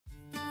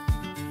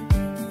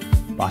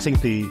I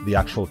think the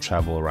actual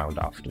travel around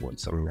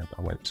afterwards, I remember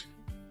I went,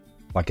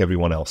 like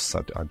everyone else,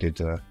 I did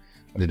a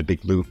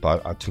big loop.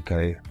 I took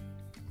a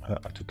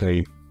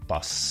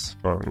bus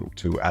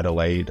to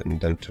Adelaide and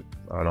then took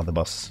another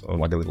bus, or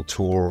like a little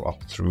tour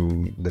up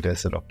through the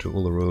desert up to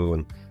Uluru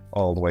and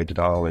all the way to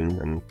Darwin,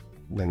 and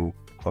then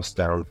crossed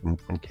down from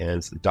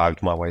Cairns and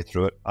dived my way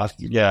through it.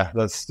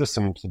 That's just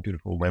some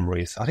beautiful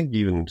memories. I think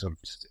even sort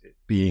of just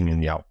being in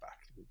the outback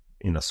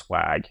in a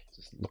swag,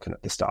 just looking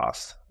at the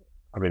stars.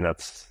 I mean,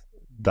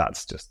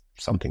 that's just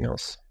something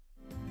else.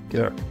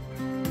 Yeah.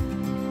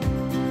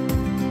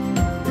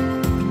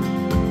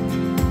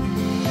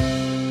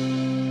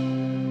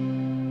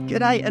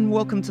 G'day and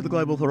welcome to the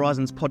Global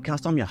Horizons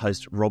podcast. I'm your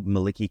host, Rob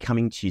Malicki,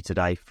 coming to you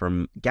today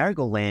from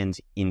Garigal Land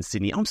in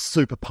Sydney. I'm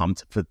super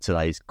pumped for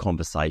today's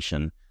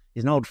conversation.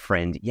 He's an old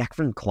friend,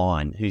 Jogvan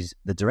Klein, who's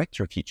the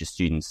Director of Future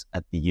Students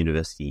at the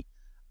University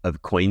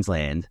of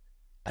Queensland,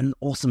 an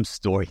awesome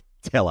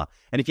storyteller.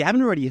 And if you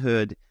haven't already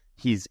heard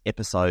his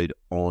episode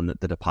on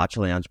the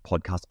Departure Lounge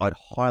podcast, I'd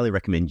highly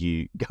recommend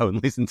you go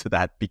and listen to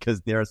that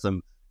because there are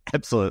some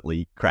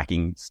absolutely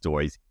cracking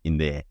stories in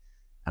there.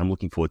 I'm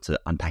looking forward to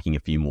unpacking a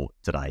few more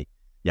today.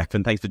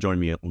 Jogvan, thanks for joining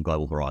me on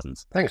Global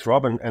Horizons. Thanks,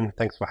 Rob, and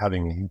thanks for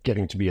having me.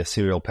 Getting to be a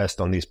serial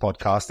pest on these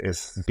podcasts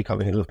is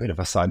becoming a little bit of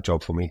a side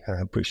job for me. I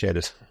appreciate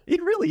it.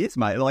 It really is,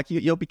 mate. Like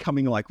you're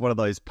becoming like one of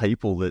those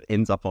people that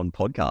ends up on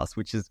podcasts,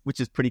 which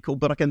is pretty cool.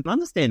 But I can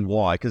understand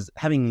why, because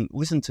having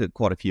listened to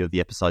quite a few of the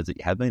episodes that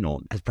you have been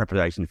on as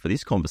preparation for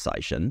this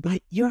conversation,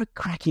 mate, you're a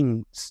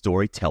cracking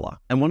storyteller.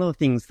 And one of the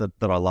things that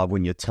I love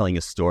when you're telling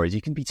a story is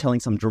you can be telling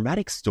some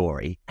dramatic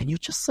story and you're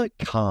just so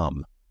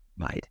calm,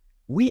 mate.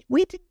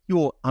 Where did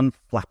your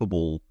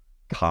unflappable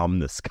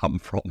calmness come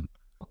from?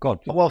 Oh, God.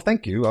 Well,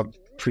 thank you. I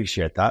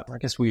appreciate that. I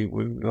guess I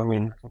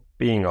mean,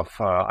 being of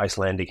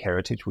Icelandic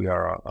heritage, we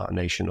are a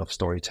nation of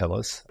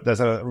storytellers.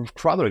 There's a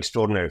rather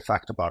extraordinary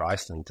fact about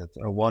Iceland that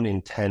 1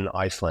 in 10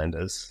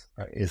 Icelanders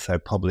is a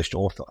published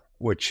author,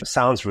 which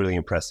sounds really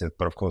impressive.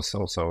 But of course,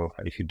 also,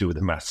 if you do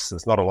the maths,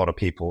 there's not a lot of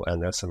people,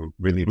 and there's some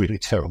really, really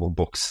terrible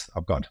books.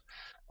 I've got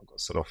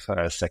sort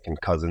of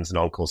second cousins and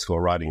uncles who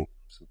are writing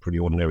some pretty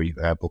ordinary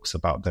books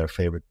about their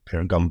favorite pair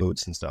of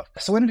gumboots and stuff.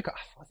 So where did it go?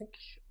 I think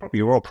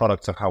probably we're all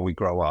products of how we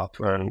grow up.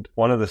 And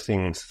one of the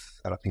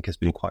things that I think has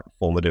been quite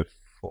formative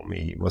for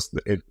me was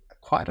that at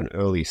quite an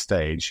early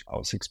stage, I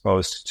was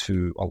exposed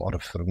to a lot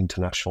of sort of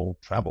international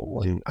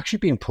travel and actually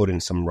being put in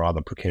some rather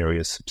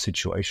precarious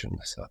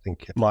situations. I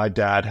think my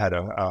dad had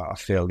a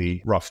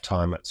fairly rough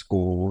time at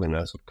school, in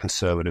a sort of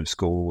conservative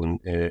school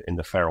in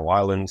the Faroe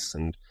Islands,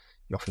 and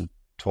he often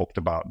talked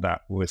about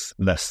that with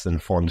less than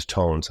fond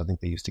tones. I think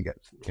they used to get,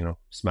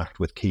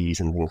 smacked with keys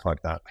and things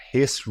like that.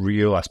 His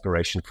real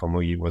aspiration for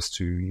me was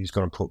he's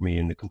going to put me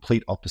in the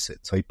complete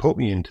opposite. So he put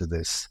me into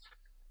this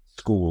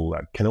school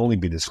that can only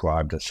be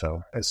described as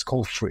it's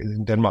called free.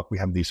 In Denmark, we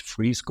have these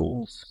free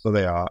schools. So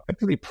they are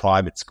actually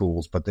private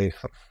schools, but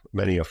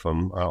many of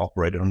them are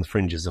operated on the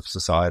fringes of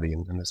society,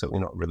 and they're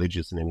certainly not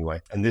religious in any way.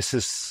 And this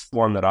is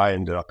one that I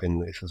ended up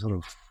in. It's a sort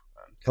of,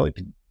 can only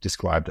be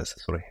described as a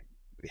sort of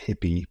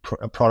hippie,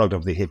 a product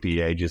of the hippie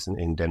ages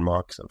in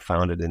Denmark, so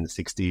founded in the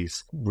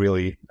 60s.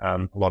 Really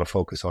a lot of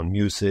focus on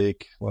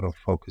music, a lot of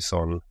focus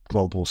on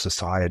global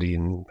society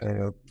and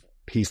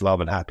peace,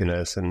 love, and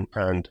happiness.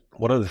 And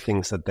one of the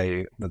things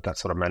that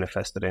sort of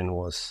manifested in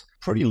was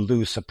pretty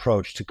loose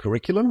approach to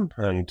curriculum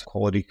and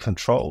quality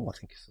control. I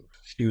think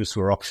shoes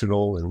were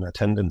optional, and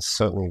attendance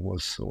certainly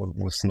was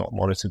not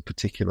monitored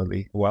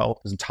particularly well.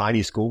 It was a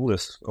tiny school.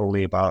 There's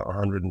only about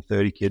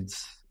 130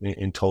 kids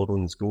in total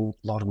in school.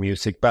 A lot of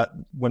music. But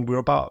when we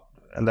were about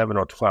 11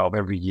 or 12,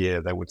 every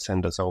year they would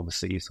send us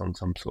overseas on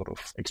some sort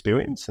of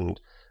experience. And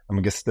I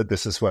guess that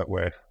this is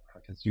where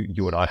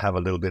you and I have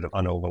a little bit of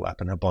an overlap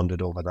and have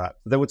bonded over that.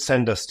 They would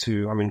send us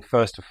to,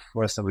 first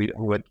we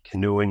went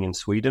canoeing in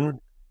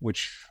Sweden,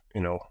 which,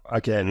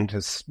 again,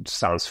 just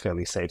sounds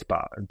fairly safe,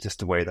 but just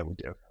the way that we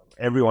do.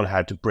 Everyone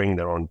had to bring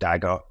their own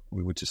dagger.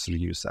 We would just sort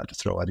of use that to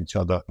throw at each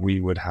other. We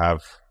would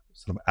have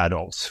sort of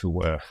adults who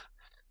were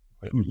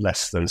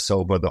less than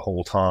sober the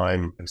whole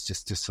time. It was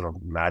just sort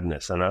of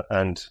madness.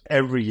 And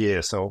every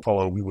year,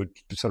 we would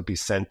sort of be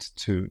sent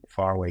to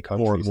faraway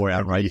countries. More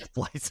outrageous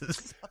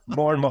places.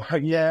 More and more.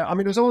 Yeah.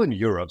 It was all in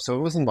Europe. So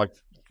it wasn't like,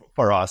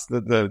 for us,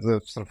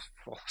 the sort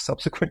of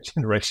subsequent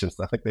generations,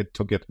 I think they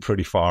took it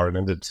pretty far and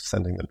ended up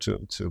sending them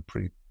to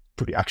pretty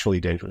actually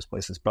dangerous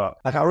places. But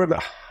I remember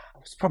I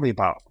was probably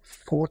about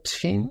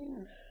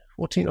 14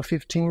 or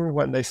 15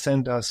 when they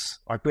sent us,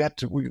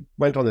 we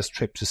went on this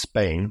trip to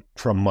Spain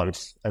for a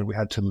month, and we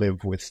had to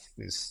live with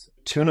these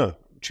tuna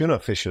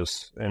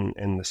fishers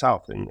in the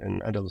south,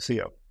 in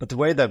Andalusia. But the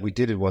way that we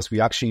did it was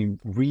we actually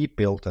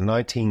rebuilt a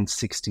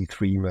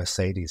 1963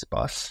 Mercedes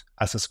bus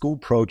as a school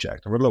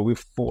project. I remember we were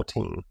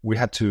 14. We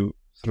had to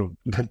sort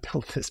of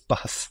build this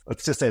bus.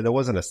 Let's just say there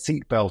wasn't a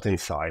seat belt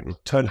inside, and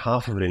turned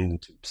half of it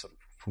into sort of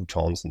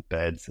futons and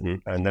beds.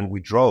 And then we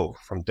drove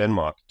from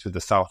Denmark to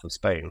the south of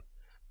Spain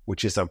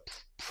which is a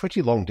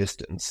pretty long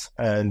distance.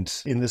 And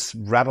in this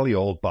rattly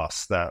old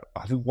bus, that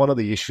I think one of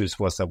the issues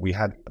was that we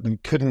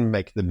couldn't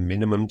make the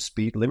minimum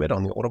speed limit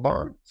on the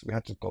Autobahn. So we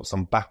had to go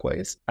some back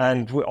ways.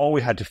 And all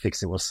we had to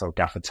fix it was sort of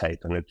gaffer tape,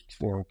 and it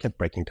kept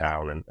breaking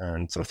down.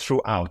 And sort of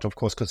throughout, of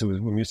course, because it was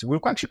music, we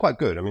were actually quite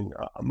good. I mean,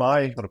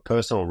 my sort of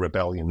personal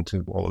rebellion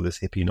to all of this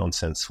hippie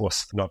nonsense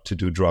was not to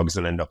do drugs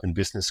and end up in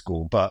business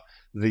school. But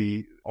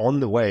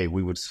on the way,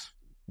 we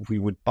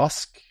would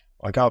busk.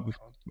 I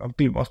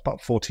was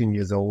about 14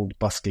 years old,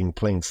 busking,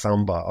 playing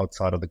samba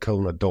outside of the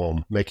Kölner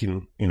Dome,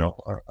 making,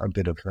 a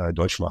bit of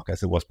Deutschmark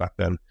as it was back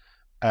then.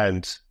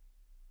 And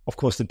of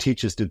course, the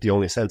teachers did the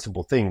only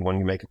sensible thing when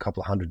you make a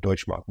couple of hundred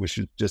Deutschmark, which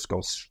is just go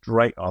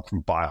straight up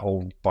and buy a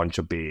whole bunch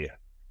of beer.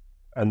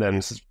 And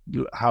then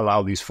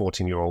allow these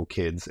 14-year-old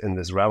kids in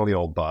this rattly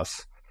old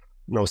bus,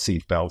 no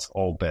seatbelts,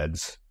 all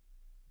beds.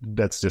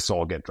 Let's just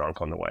all get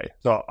drunk on the way.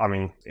 So, I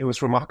mean, it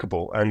was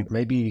remarkable. And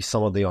maybe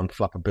some of the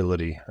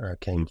unflappability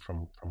came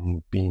from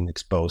being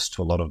exposed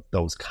to a lot of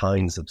those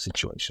kinds of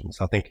situations.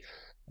 I think,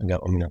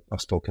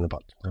 I've spoken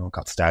about,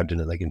 got stabbed in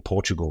the leg in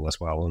Portugal as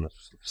well, in a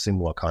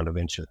similar kind of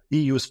venture.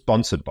 EU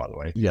sponsored, by the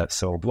way. Yeah,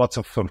 so lots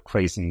of sort of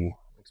crazy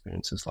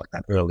experiences like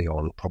that early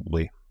on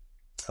probably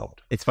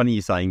helped. It's funny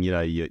you're saying,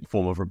 your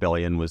form of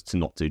rebellion was to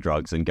not do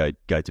drugs and go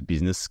to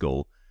business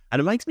school.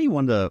 And it makes me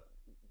wonder,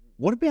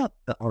 what about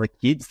the other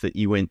kids that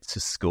you went to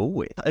school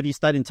with? Have you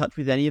stayed in touch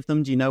with any of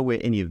them? Do you know where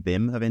any of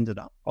them have ended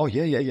up? Oh,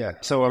 yeah.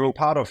 So, I mean,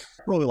 part of...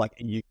 Probably like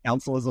you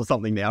counselors or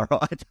something now,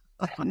 right?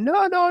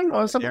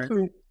 No. Some of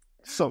them...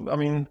 So, I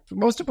mean,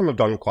 most of them have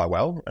done quite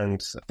well.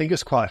 And I think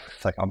it's quite...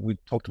 we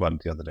talked about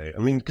it the other day. I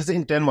mean, because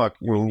in Denmark,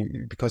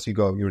 because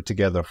you're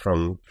together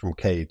from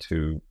K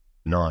to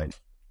 9.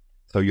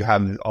 So you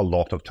have a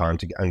lot of time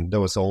to... And there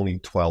was only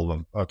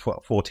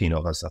 14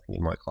 of us, I think,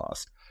 in my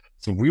class.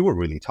 So we were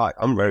really tight.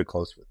 I'm very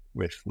close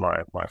with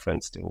my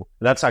friends still.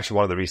 And that's actually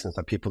one of the reasons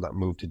that people that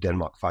move to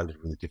Denmark find it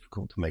really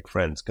difficult to make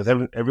friends, because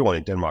everyone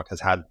in Denmark has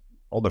had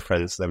all the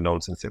friends they've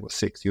known since they were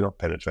 6. You're not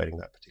penetrating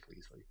that particularly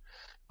easily.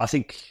 I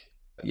think,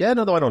 no,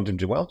 I don't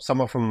do well.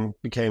 Some of them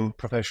became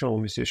professional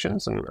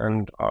musicians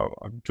and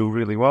do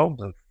really well.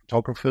 The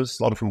photographers,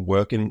 a lot of them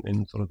work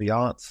in sort of the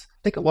arts.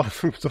 I think a lot of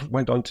them sort of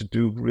went on to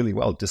do really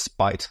well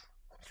despite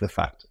the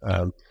fact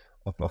of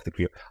the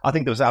career. I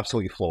think there was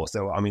absolutely flaws.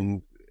 There were, I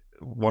mean,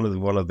 one of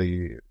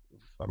the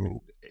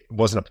it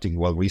wasn't a particularly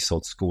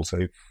well-resourced school,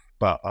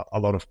 but a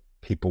lot of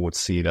people would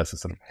see it as a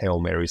sort of Hail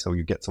Mary. So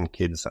you get some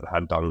kids that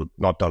had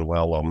not done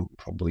well,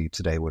 probably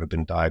today would have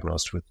been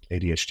diagnosed with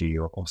ADHD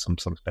or some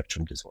sort of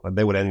spectrum disorder.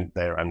 They would end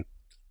there, and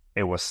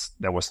there was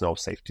no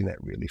safety net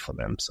really for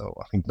them. So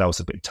I think that was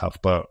a bit tough.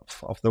 But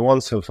of the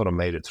ones who sort of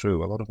made it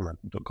through, a lot of them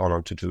had gone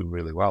on to do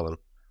really well. And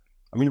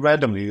I mean,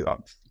 randomly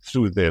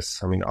through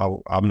this, I mean,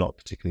 I'm not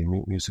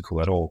particularly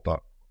musical at all,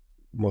 but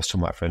most of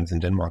my friends in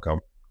Denmark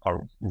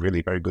are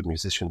really very good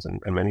musicians, and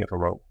many of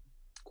them are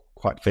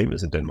quite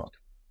famous in Denmark.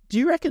 Do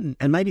you reckon,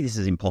 and maybe this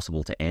is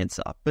impossible to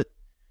answer, but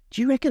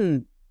do you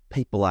reckon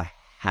people are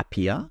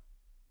happier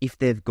if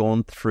they've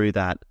gone through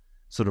that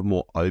sort of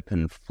more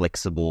open,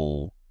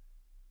 flexible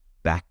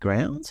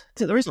background?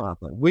 So the reason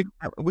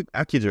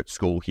our kids are at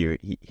school here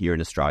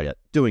in Australia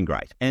doing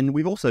great, and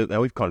we've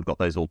kind of got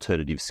those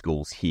alternative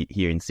schools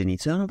here in Sydney.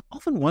 So I've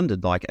often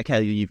wondered, like,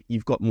 okay,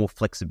 you've got more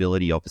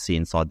flexibility obviously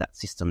inside that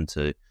system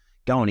to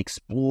go and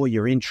explore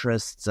your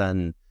interests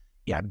and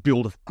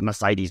build a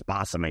Mercedes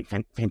bus. I mean,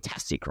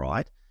 fantastic,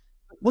 right?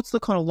 What's the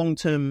kind of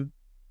long-term,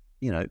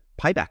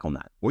 payback on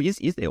that? Or is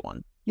there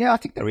one? Yeah, I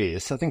think there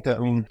is. I think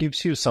that,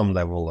 gives you some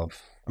level of,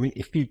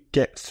 if you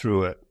get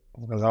through it,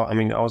 because I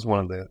was one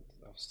of the,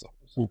 I was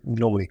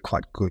normally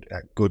quite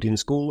good in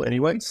school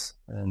anyways.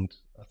 And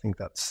I think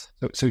that's,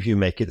 so if you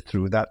make it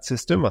through that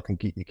system, I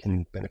think you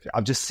can benefit.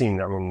 I've just seen,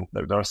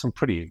 there are some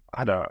pretty,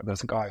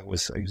 there's a guy who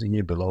was a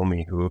year below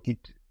me who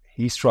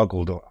he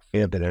struggled a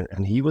fair bit, and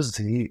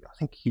I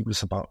think he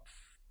was about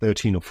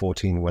 13 or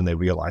 14 when they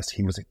realized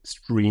he was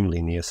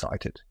extremely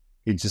nearsighted.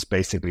 He just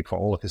basically, for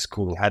all of his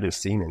schooling, hadn't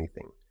seen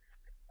anything.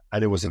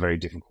 And it was a very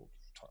difficult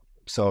time.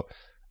 So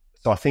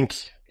I think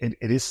it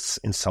is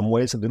in some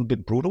ways a little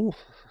bit brutal,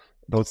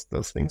 those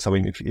things. I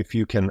mean, if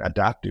you can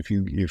adapt, if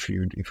you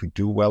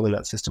do well in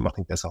that system, I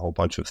think there's a whole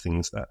bunch of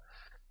things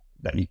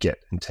that you get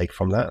and take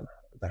from that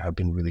have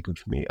been really good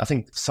for me. I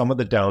think some of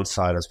the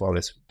downside as well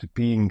is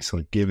being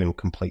sort of given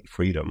complete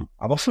freedom.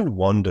 I've often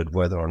wondered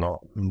whether or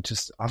not,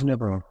 I've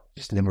never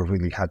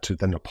really had to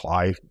then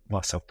apply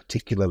myself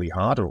particularly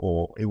hard,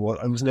 or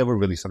I was never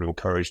really sort of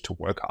encouraged to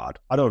work hard.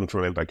 I don't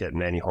remember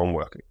getting any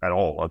homework at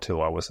all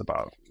until I was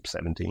about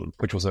 17,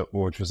 which was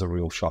a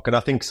real shock. And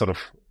I think sort of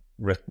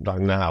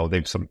now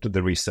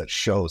the research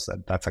shows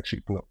that that's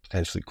actually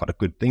potentially quite a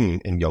good thing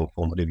in young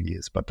formative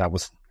years, but that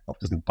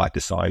wasn't by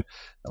design.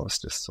 That was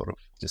just sort of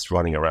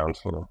running around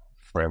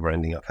forever,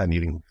 ending up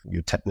needing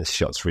your tetanus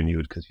shots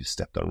renewed because you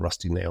stepped on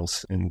rusty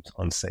nails in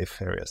unsafe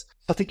areas.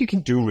 I think you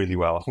can do really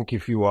well. I think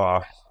if you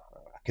are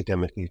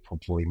academically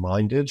properly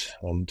minded,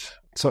 and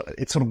so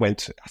it sort of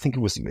went, I think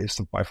it sort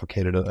of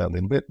bifurcated a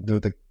little bit.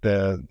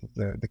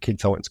 The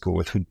kids I went to school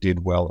with who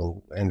did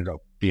well ended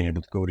up being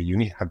able to go to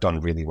uni have done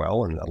really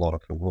well, and a lot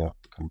of them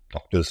become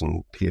doctors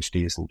and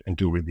PhDs and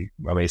do really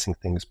amazing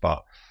things.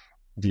 But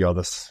the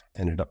others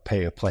ended up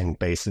playing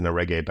bass in a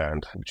reggae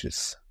band, which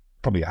is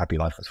probably a happy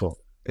life as well.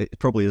 It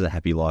probably is a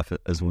happy life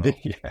as well.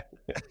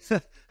 Yeah.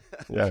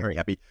 Very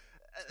happy.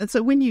 And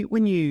so when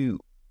you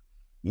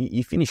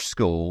finish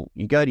school,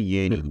 you go to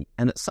uni,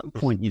 and at some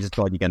point you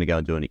decide you're going to go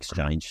and do an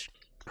exchange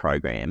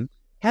program.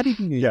 How did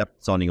you end up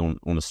signing on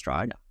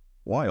Australia?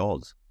 Why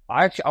Oz?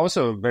 I was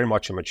very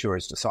much a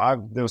maturist.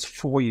 So there was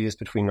 4 years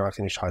between when I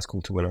finished high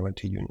school to when I went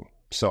to uni.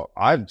 So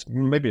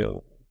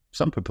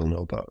some people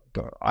know, but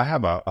I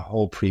have a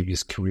whole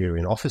previous career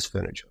in office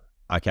furniture.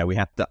 Okay, we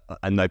have to,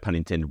 and no pun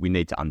intended, we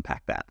need to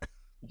unpack that.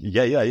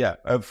 Yeah.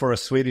 For a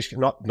Swedish,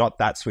 not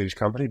that Swedish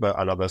company, but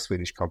another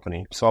Swedish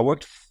company. So I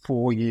worked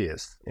 4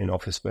 years in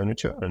office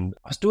furniture, and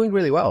I was doing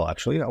really well,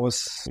 actually. I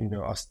was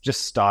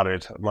just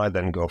started. My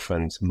then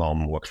girlfriend's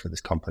mom worked for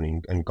this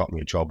company and got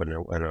me a job in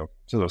a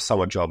sort of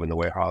summer job in the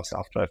warehouse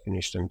after I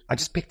finished, and I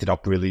just picked it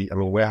up really. I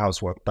mean,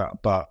 warehouse work,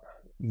 but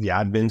the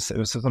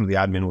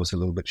admin was a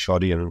little bit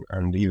shoddy,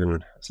 and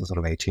even as a sort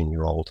of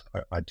 18-year-old,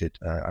 I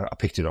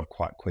picked it up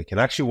quite quick. And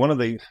actually, one of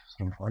the,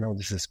 I know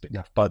this is a bit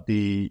enough, but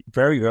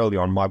very early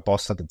on, my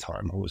boss at the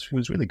time, who was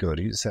really good,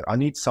 he said, I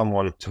need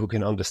someone who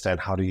can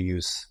understand how to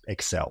use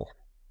Excel,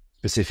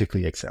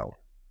 specifically Excel.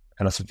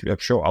 And I said, yeah,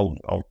 sure,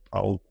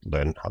 I'll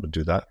learn how to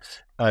do that.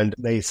 And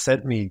they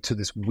sent me to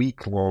this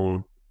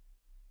week-long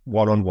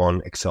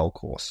one-on-one Excel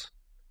course.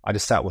 I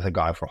just sat with a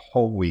guy for a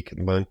whole week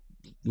and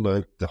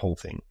learned the whole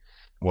thing.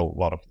 Well, a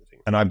lot of the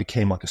things. And I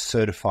became like a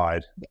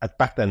certified,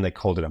 back then they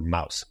called it a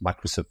mouse,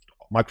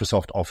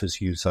 Microsoft Office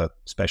user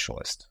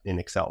specialist in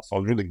Excel. So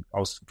I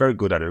was very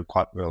good at it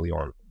quite early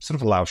on. It sort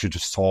of allows you to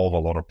solve a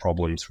lot of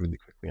problems really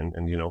quickly.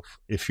 And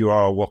if you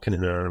are working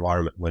in an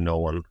environment where no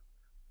one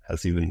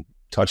has even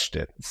touched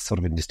it, it's sort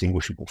of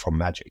indistinguishable from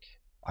magic.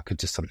 I could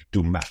just sort of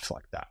do math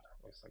like that.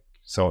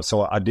 So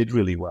I did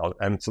really well.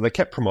 And so they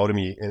kept promoting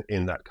me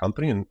in that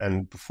company.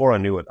 And before I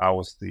knew it, I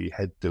was the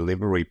head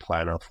delivery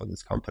planner for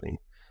this company,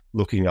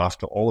 looking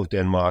after all of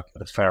Denmark,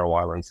 the Faroe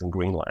Islands, and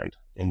Greenland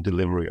in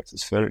delivery of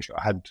this furniture.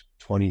 I had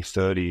 20,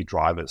 30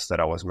 drivers that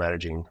I was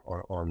managing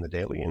on the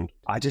daily, and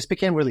I just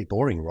became really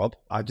boring, Rob.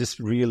 I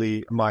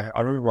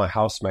remember my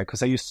housemate,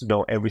 because I used to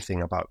know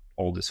everything about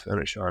all this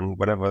furniture, and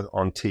whenever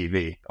on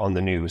TV, on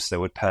the news, they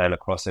would pan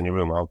across any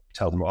room, I'll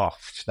tell them, oh,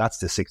 that's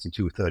the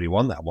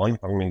 6231, that one.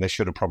 I mean, they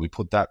should have probably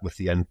put that with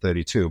the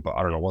N32, but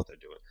I don't know what they're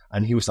doing.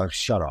 And he was like,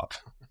 shut up.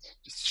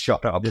 Just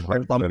shut up.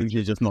 Something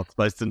you're just not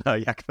supposed to know,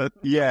 Jogvan.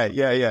 Yeah,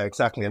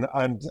 exactly.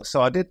 And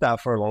so I did that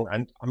for a long,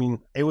 and I mean,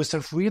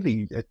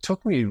 it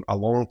took me a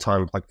long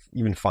time, like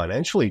even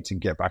financially, to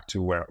get back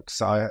to where,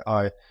 because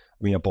I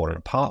bought an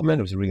apartment.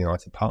 It was a really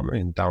nice apartment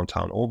in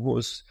downtown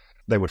Aarhus.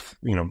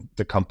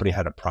 The company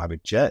had a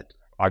private jet.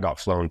 I got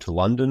flown to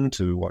London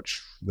to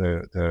watch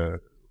the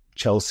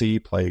Chelsea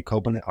play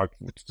Copenhagen.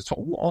 There's a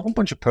whole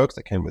bunch of perks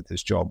that came with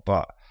this job,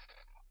 but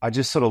I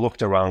just sort of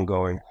looked around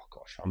going, oh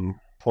gosh, I'm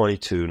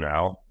 22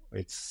 now.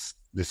 This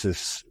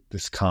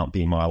can't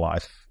be my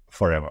life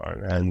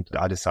forever. And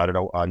I decided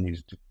I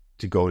needed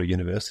to go to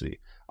university.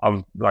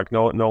 I'm like,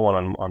 no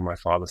one on my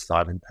father's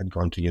side had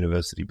gone to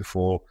university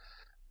before.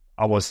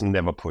 I was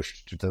never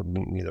pushed to.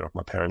 Neither of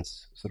my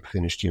parents sort of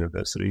finished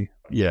university.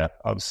 Yeah,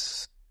 I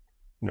was,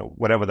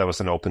 whenever there was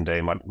an open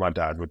day, my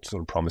dad would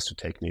sort of promise to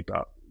take me,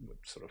 but would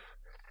sort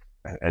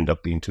of end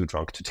up being too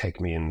drunk to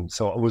take me. And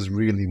so it was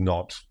really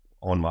not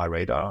on my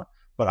radar.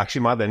 But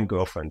actually, my then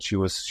girlfriend, she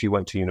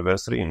went to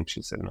university, and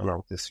she said,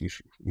 "No,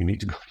 you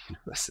need to go to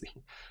university."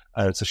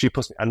 And so she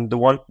pushed me. And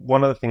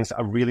one of the things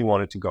I really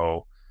wanted to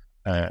go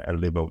and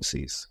live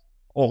overseas.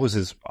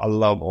 I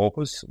love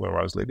Aarhus, where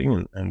I was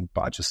living,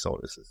 but I just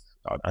thought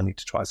I need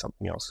to try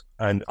something else.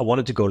 And I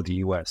wanted to go to the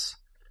US,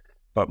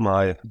 but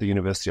the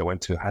university I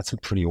went to had some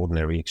pretty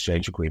ordinary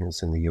exchange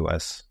agreements in the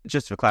US.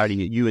 Just for clarity,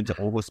 you went to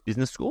Aarhus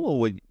Business School, or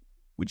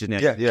would you now?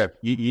 Yeah.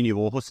 Uni of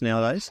Aarhus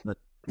nowadays.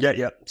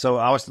 Yeah. So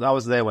I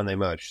was there when they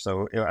merged.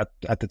 So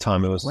at the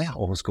time it was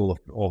Aarhus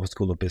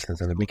School of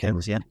Business and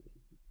weekends, yeah.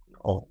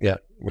 Oh yeah,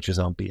 which is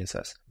on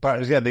BSS.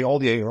 But yeah, all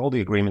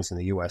the agreements in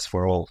the US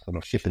were all sort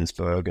of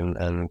Shippensburg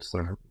and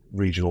sort of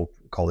regional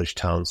college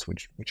towns,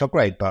 which are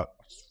great, but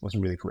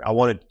wasn't really cool.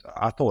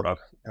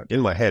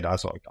 In my head, I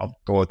thought I'll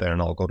go out there and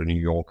I'll go to New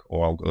York,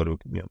 or I'll go to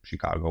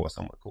Chicago or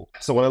somewhere cool.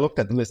 So when I looked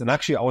at the list, and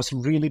actually I was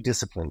really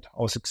disciplined.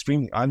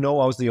 I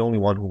know I was the only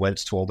one who went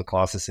to all the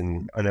classes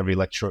and every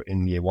lecture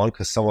in year one,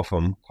 because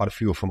quite a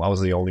few of them, I was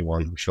the only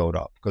one who showed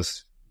up,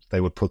 because they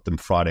would put them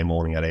Friday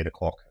morning at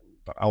 8:00.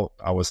 But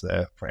I was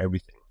there for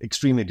everything.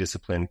 Extremely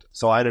disciplined.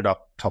 So I ended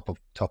up top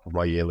of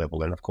my year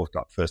level, and of course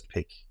got first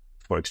pick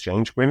for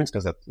exchange agreements,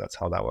 because that's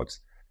how that works.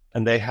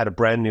 And they had a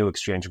brand new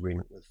exchange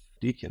agreement with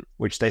Deakin,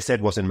 which they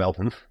said was in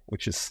Melbourne,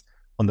 which is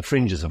on the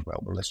fringes of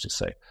Melbourne, let's just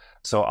say.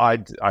 So I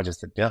just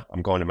said, yeah,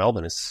 I'm going to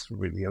Melbourne. It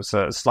was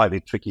a slightly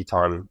tricky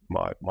time,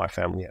 my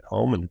family at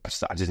home, and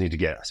I just need to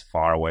get as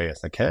far away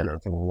as I can. And I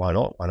thought, well, why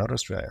not? Why not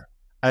Australia?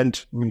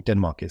 And I mean,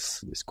 Denmark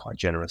is quite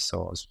generous.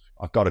 So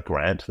I got a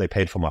grant. They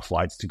paid for my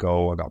flights to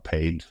go. I got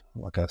paid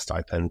like a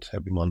stipend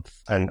every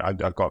month. And I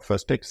got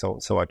first pick. So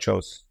I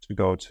chose to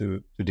go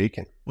to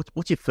Deakin.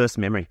 What's your first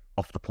memory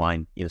off the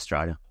plane in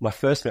Australia? My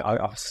first memory,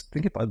 I was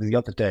thinking about it the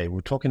other day. We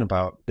were talking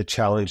about the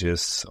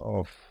challenges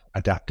of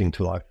adapting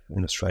to life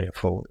in Australia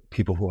for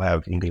people who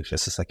have English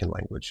as a second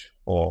language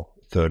or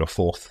third or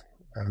fourth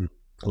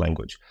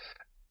language.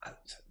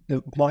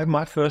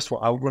 My first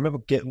one, I remember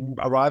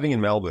arriving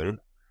in Melbourne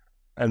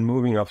and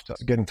moving up,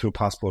 getting through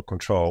passport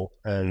control,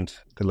 and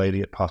the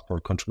lady at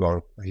passport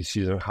control going,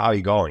 she's like, "How are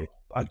you going?"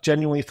 I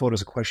genuinely thought it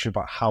was a question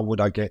about how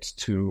would I get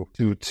to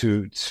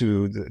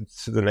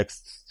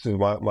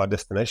my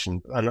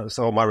destination, and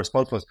so my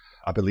response was,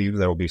 "I believe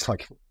there will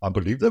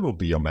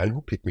be a man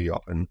who pick me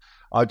up," and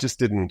I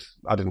didn't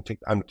think,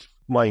 and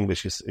my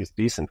English is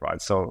decent,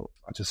 right? So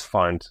I just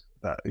find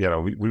that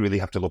we really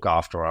have to look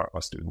after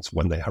our students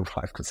when they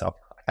arrive, because I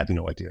had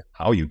no idea.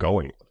 How are you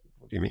going?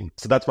 What do you mean?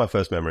 So that's my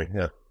first memory.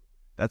 Yeah.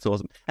 That's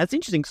awesome. That's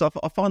interesting, because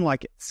I find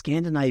like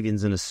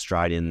Scandinavians and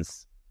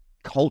Australians,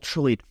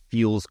 culturally it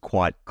feels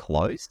quite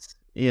close,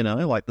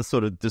 like the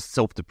sort of just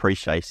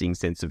self-depreciating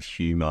sense of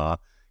humour,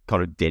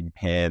 kind of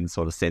deadpan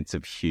sort of sense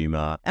of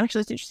humour. And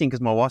actually it's interesting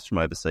because my wife's from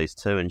overseas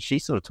too, and she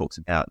sort of talks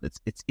about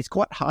it's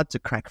quite hard to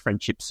crack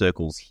friendship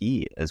circles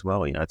here as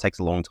well. It takes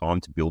a long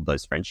time to build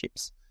those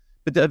friendships.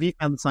 But have you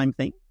found the same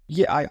thing?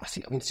 Yeah, I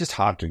think it's just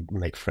hard to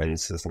make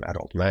friends as an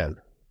adult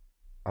man.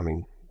 I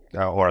mean,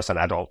 or as an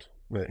adult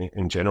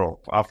in general.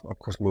 I've, of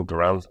course, moved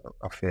around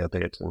a fair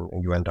bit,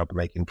 and you end up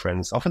making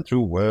friends, often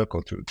through work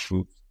or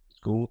through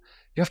school.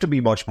 You have to be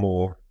much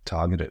more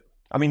targeted.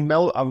 I mean,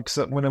 when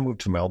I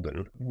moved to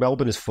Melbourne,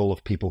 Melbourne is full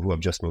of people who have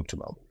just moved to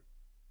Melbourne,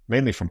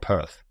 mainly from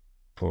Perth,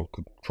 for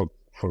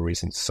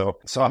reasons. So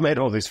I made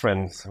all these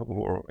friends who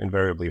were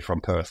invariably from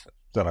Perth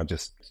that I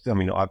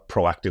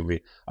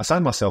proactively, I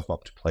signed myself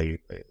up to play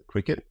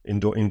cricket,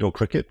 indoor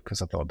cricket,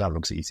 because I thought that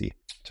looks easy.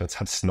 So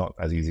it's not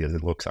as easy as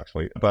it looks,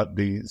 actually.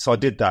 So I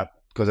did that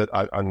because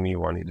I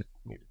knew I needed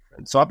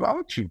friends. So I've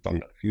actually done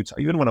that a few times.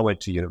 Even when I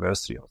went to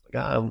university, I was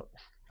like,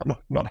 I'm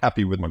not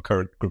happy with my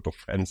current group of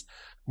friends.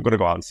 I'm going to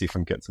go out and see if I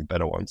can get some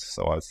better ones.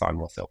 So I signed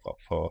myself up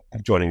for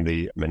joining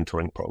the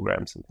mentoring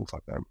programs and things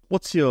like that.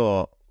 What's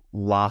your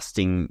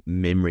lasting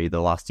memory,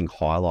 the lasting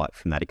highlight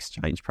from that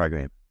exchange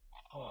program?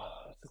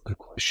 Good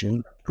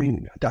question. I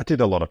mean, I did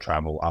a lot of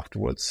travel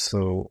afterwards,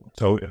 so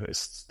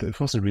it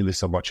wasn't really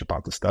so much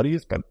about the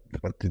studies, but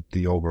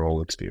the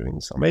overall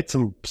experience. I made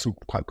some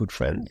quite good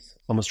friends,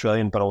 some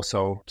Australian, but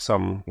also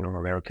some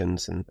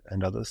Americans and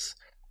others.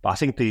 But I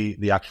think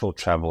the actual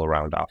travel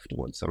around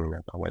afterwards. I mean,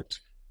 I went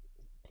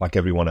like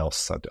everyone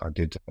else. I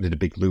did a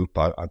big loop.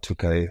 I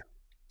took a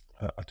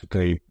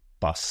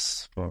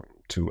bus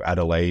to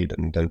Adelaide,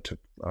 and then took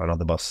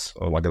another bus,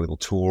 or like a little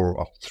tour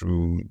up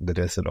through the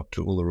desert up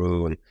to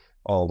Uluru and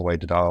all the way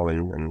to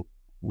Darwin, and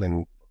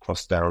then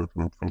crossed down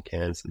from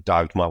Cairns and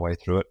dived my way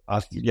through it.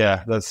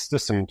 That's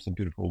just some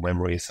beautiful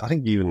memories. I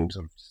think even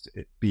sort of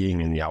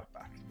being in the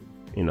outback,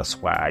 in a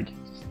swag,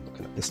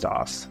 looking at the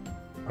stars.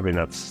 I mean,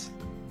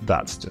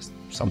 that's just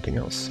something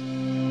else.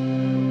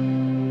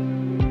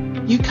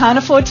 You can't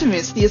afford to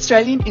miss the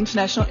Australian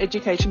International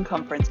Education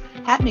Conference,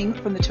 happening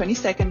from the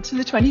 22nd to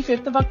the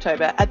 25th of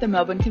October at the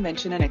Melbourne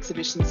Convention and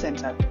Exhibition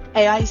Centre.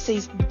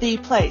 AIEC's the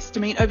place to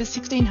meet over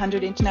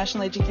 1,600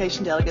 international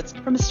education delegates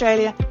from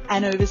Australia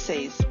and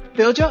overseas.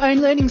 Build your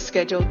own learning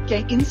schedule,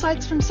 gain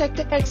insights from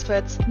sector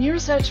experts, new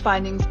research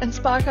findings, and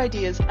spark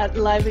ideas at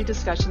lively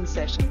discussion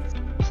sessions.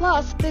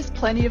 Plus, there's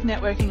plenty of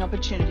networking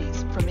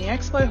opportunities, from the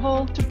expo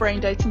hall to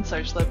brain dates and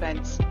social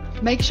events.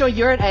 Make sure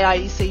you're at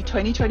AIEC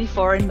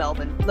 2024 in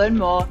Melbourne. Learn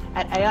more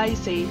at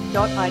aiec.idp.com.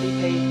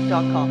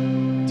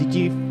 Did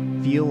you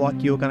feel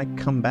like you were going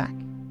to come back?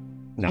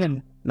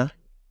 No.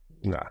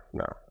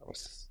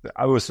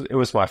 It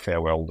was my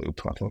farewell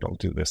loop. I thought I'll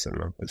do this,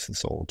 and this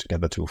is all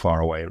together too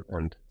far away,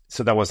 and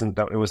so it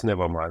was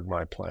never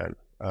my plan.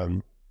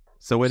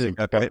 So where did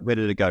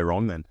it go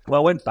wrong then?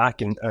 Well, I went back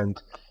and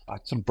I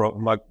sort of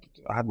broke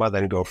I had my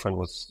then girlfriend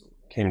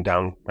came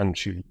down, and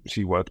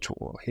she worked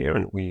here,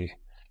 and we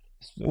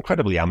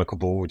incredibly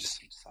amicable. We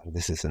just decided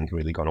this isn't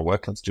really going to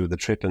work. Let's do the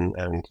trip, and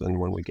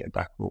when we get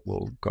back,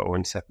 we'll go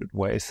in separate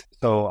ways.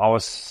 So I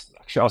was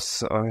sort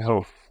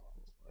of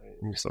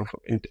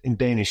in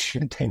Danish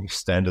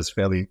standards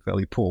fairly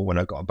poor when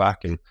I got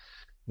back, and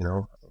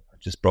I'd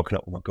just broken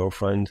up with my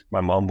girlfriend.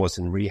 My mom was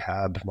in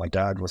rehab. My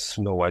dad was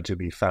nowhere to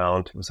be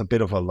found. It was a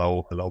bit of a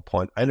low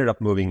point. I ended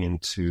up moving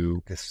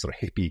into this sort of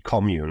hippie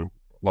commune.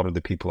 A lot of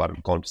the people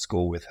I'd gone to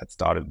school with had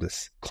started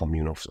this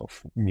commune of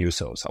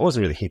musos. I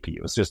wasn't really hippie.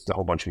 It was just a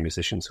whole bunch of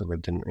musicians who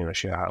lived in a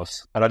share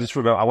house. And I just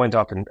remember I went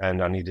up and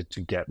I needed to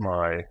get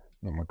my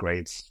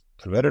grades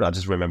converted. I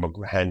just remember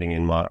handing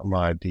in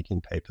my Deakin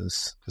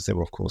papers, because they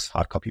were, of course,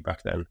 hard copy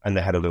back then. And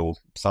they had a little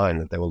sign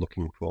that they were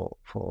looking for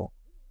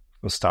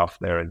staff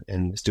there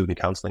in the student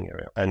counselling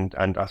area. And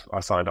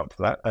I signed up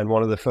for that. And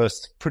one of the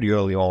first, pretty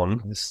early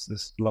on,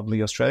 this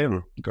lovely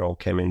Australian girl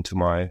came into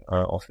my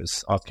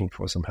office asking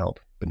for some help.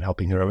 Been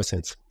helping her ever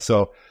since.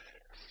 So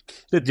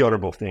did the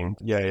honorable thing.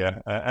 Yeah.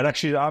 And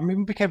actually, I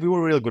mean, we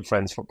were really good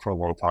friends for a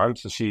long time.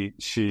 So she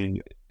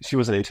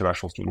was an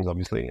international student,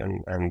 obviously,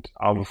 and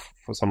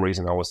for some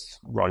reason I was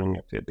running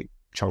a big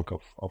chunk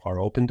of our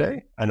open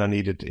day, and I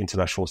needed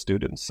international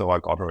students, so I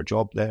got her a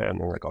job there,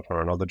 and then I got her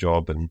another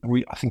job, and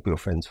I think we were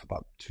friends for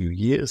about 2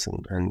 years,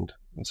 and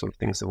sort of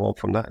things evolved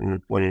from that.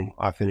 And when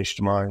I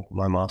finished my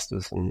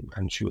master's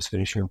and she was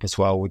finishing up as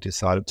well, we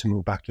decided to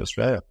move back to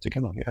Australia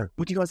together. Yeah.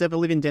 Would you guys ever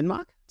live in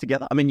Denmark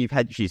together? I mean,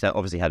 she's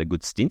obviously had a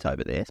good stint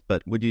over there,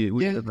 but would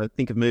you ever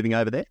think of moving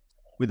over there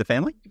with the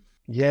family?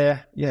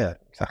 Yeah,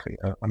 exactly.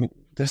 I mean,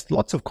 there's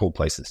lots of cool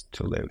places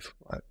to live.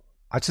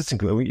 I just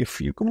think if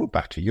you can move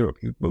back to Europe,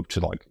 you move to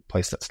like a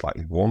place that's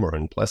slightly warmer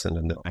and pleasant,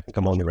 and I can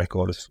come on the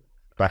record as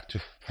back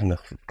to,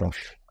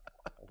 gosh,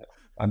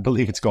 I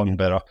believe it's gotten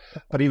better.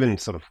 But even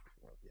sort of,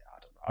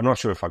 I'm not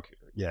sure if I could,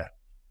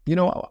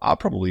 I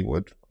probably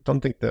would. I don't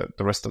think that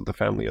the rest of the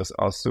family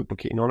are super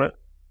keen on it.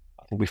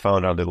 I think we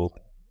found our little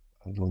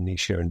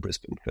niche here in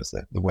Brisbane because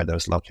the weather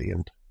is lovely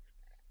and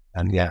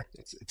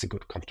it's a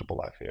good, comfortable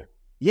life here.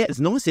 Yeah,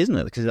 it's nice, isn't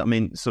it? Because I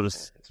mean, sort of,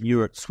 you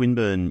were at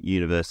Swinburne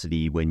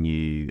University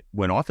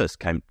when I first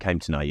came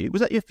to know you.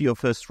 Was that your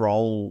first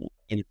role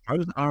in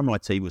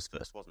RMIT was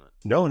first, wasn't it?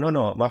 No.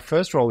 My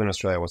first role in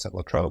Australia was at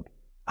La Trobe.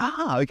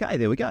 Ah, okay,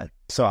 there we go.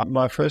 So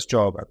my first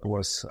job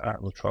was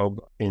at La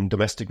Trobe in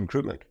domestic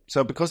recruitment.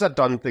 So because I'd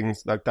done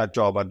things like that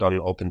job, I'd done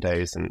open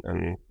days,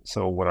 and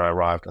so when I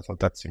arrived, I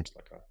thought that seems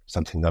like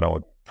something that I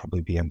would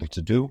probably be able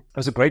to do. It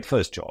was a great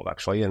first job,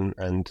 actually,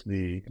 and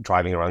the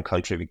driving around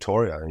country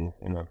Victoria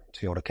in a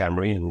Toyota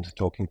Camry and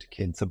talking to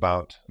kids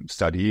about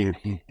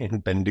studying in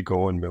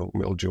Bendigo and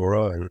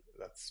Mildura, and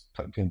that's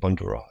in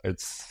Bundoora.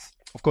 It's,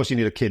 of course, you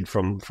need a kid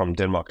from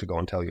Denmark to go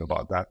and tell you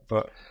about that,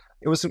 but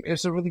it was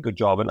a really good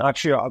job. And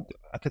actually,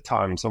 at the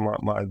time, so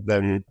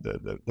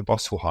the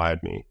boss who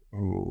hired me,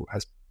 who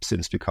has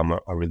since become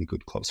a really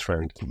good close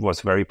friend, was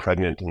very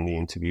pregnant in the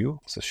interview.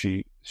 So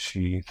she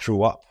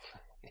threw up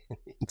in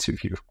the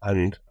interview,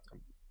 and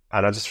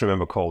I just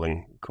remember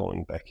calling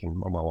Becky,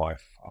 my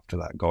wife, after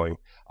that, going,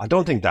 I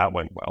don't think that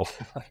went well.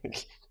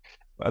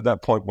 At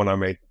that point, when I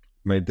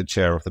made the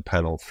chair of the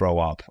panel throw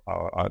up,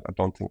 I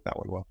don't think that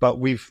went well. But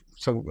we've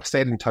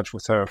stayed in touch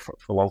with her for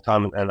a long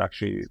time, and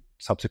actually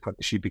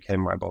subsequently she became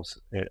my boss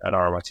at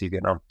RMIT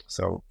Vietnam.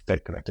 So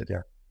stayed connected,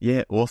 yeah.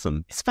 Yeah,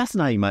 awesome. It's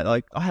fascinating, mate.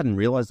 Like, I hadn't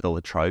realised the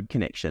La Trobe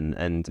connection,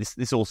 and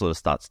this all sort of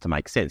starts to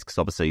make sense because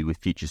obviously with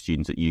future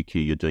students at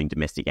UQ, you're doing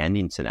domestic and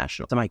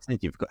international. To make sense,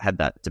 you've had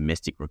that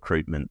domestic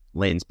recruitment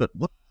lens. But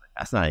what's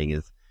fascinating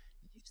is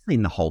you've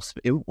seen the whole.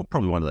 You're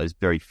probably one of those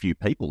very few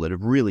people that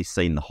have really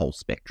seen the whole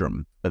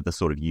spectrum of the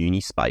sort of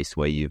uni space,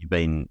 where you've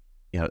been,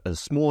 a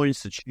small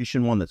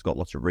institution, one that's got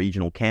lots of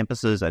regional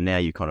campuses, and now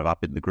you're kind of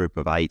up in the group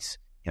of 8,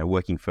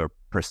 working for a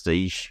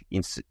prestige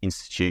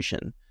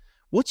institution.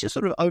 What's your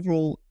sort of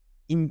overall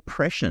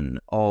impression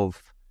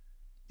of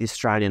the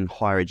Australian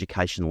higher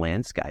education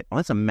landscape? Well,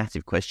 that's a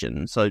massive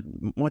question, so I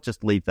might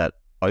just leave that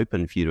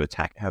open for you to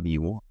attack however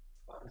you want.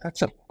 That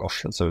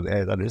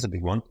is a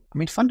big one. I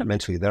mean,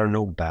 fundamentally, there are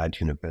no bad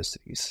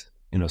universities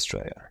in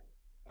Australia.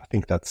 I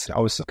think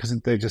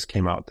because they just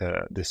came out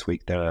this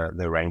week, their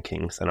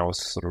rankings, and I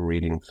was sort of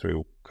reading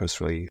through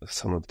cursorily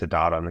some of the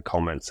data and the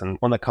comments, and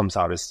one that comes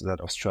out is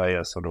that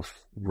Australia sort of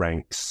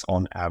ranks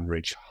on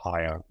average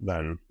higher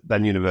than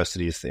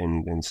universities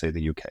in say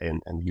the UK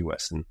and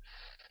US and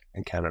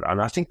Canada. And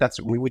I think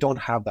we don't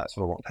have that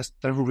sort of.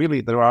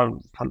 There are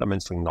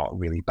fundamentally not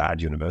really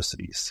bad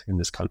universities in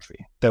this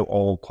country. They're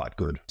all quite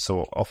good.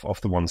 So of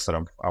the ones that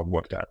I've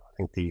worked at,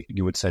 I think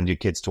you would send your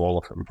kids to all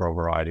of them for a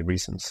variety of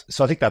reasons.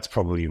 So I think that's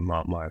probably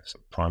my sort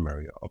of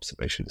primary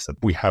observation, is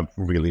that we have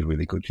really,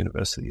 really good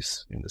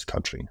universities in this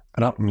country.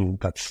 And I mean,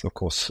 that's of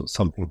course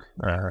something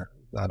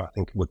that I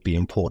think would be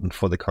important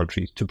for the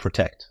country to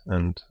protect,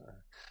 and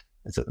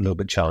it's a little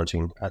bit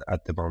challenging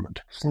at the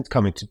moment. Since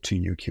coming to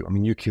UQ, I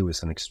mean, UQ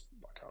is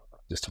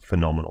just a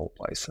phenomenal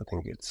place. I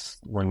think it's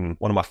one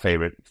of my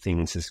favorite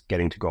things is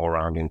getting to go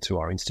around into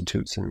our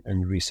institutes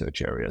and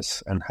research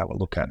areas and have a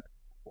look at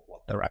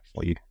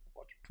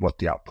what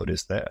the output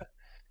is there.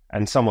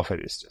 And some of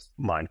it is just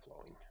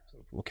mind-blowing. So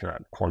looking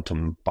at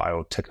quantum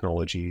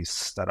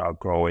biotechnologies that are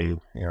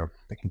growing,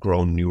 they can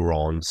grow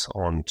neurons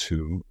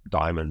onto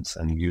diamonds,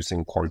 and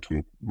using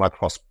quantum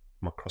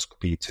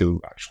microscopy to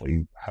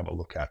actually have a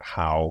look at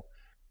how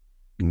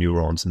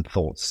neurons and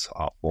thoughts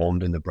are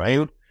formed in the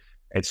brain.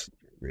 It's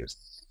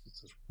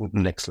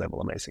next level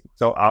amazing.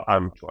 So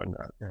I'm enjoying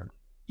that. Yeah.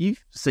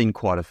 You've seen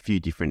quite a few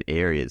different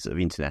areas of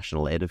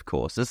international ed, of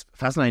course. It's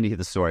fascinating to hear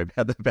the story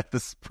about the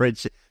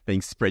spreadsheet,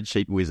 being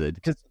spreadsheet wizard,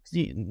 because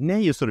now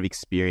your sort of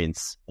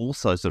experience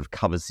also sort of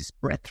covers this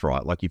breadth,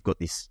 right? Like you've got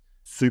this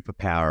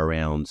superpower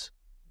around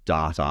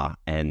data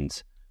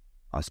and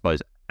I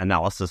suppose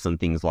analysis and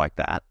things like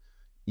that.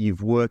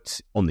 You've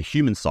worked on the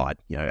human side,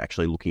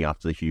 actually looking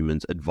after the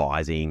humans,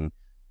 advising,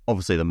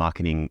 obviously the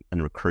marketing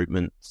and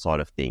recruitment side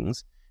of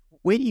things.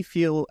 Where do you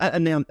feel,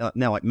 and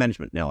now like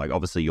management, like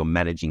obviously you're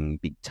managing a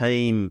big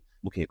team,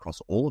 looking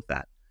across all of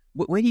that.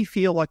 Where do you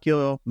feel like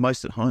you're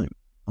most at home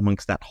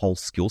amongst that whole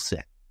skill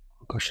set?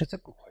 Gosh, that's a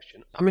good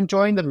question. I'm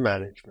enjoying the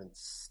management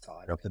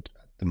side of it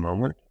at the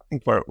moment.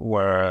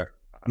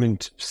 I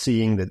think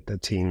seeing the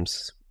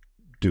teams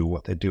do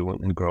what they do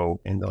and grow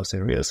in those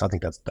areas, I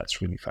think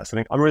that's really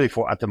fascinating.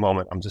 At the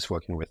moment, I'm just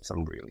working with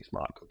some really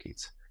smart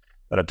cookies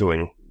that are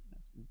doing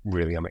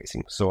really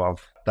amazing. So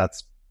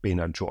that's been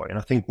a joy. And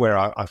I think where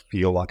I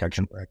feel like I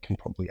can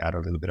probably add a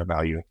little bit of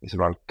value is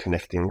around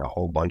connecting a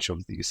whole bunch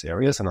of these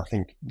areas. And I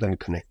think then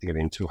connecting it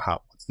into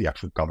what's the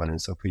actual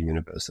governance of a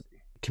university.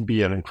 It can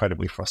be an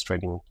incredibly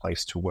frustrating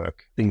place to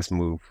work. Things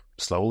move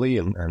slowly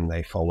and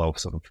they follow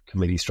sort of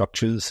committee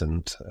structures,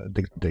 and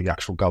the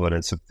actual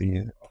governance of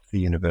the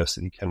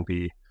university can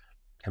be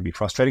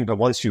frustrating. But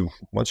once you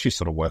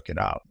sort of work it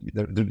out,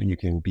 you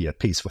can be at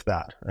peace with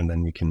that, and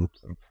then you can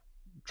sort of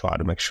try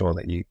to make sure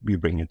that you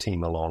bring your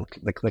team along.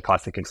 The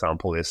classic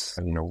example is,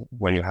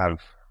 when you have,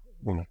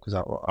 because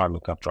I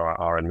look after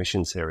our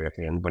admissions area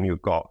here, and when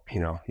you've got,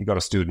 you got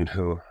a student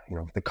who,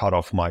 the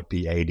cutoff might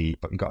be 80,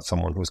 but you got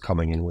someone who's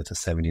coming in with a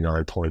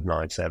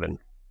 79.97.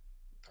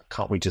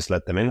 Can't we just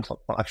let them in?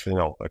 Well, actually,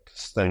 no.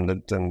 Then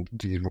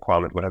the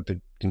requirement would have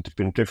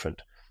been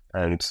different,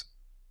 and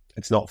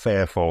it's not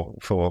fair for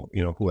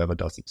whoever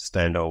does it to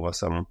stand over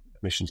some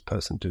admissions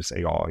person to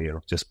say,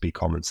 just be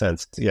common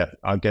sense. Yeah,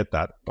 I get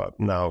that. But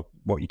now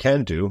what you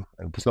can do,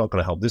 and it's not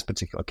going to help this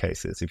particular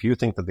case, is if you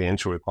think that the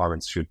entry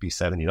requirements should be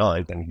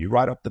 79, then you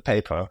write up the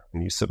paper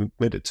and you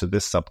submit it to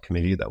this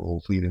subcommittee that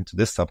will lead into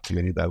this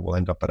subcommittee that will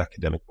end up at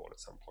academic board at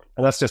some point.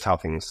 And that's just how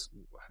things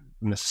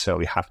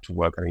necessarily have to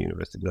work at a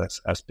university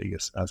that's as big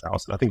as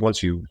ours. And I think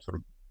once you sort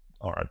of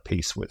are at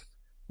peace with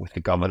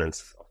the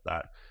governance of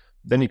that,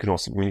 then you can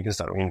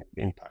start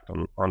impact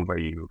on where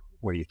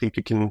you think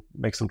you can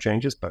make some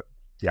changes, but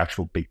the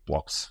actual big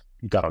blocks,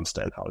 you got to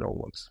understand how it all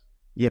works.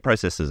 Yeah,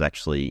 processes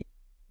actually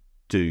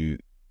do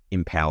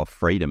empower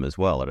freedom as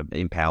well. It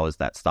empowers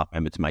that staff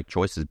member to make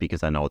choices because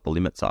they know what the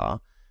limits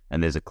are,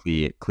 and there's a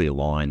clear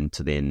line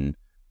to then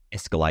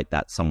escalate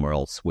that somewhere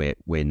else where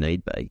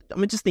need be. I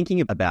mean, just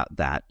thinking about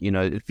that,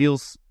 it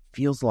feels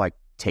like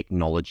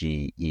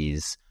technology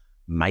is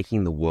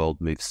making the world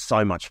move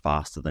so much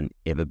faster than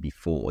ever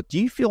before. Do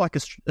you feel like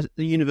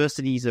the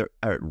universities are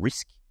at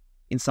risk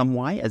in some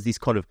way as this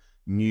kind of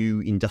new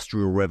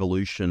industrial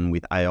revolution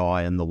with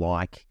AI and the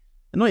like,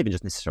 and not even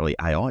just necessarily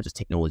AI, just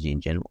technology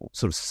in general,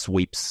 sort of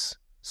sweeps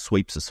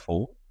us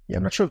forward? Yeah,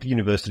 I'm not sure if the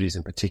universities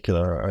in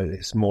particular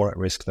is more at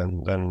risk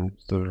than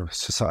the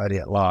society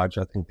at large.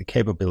 I think the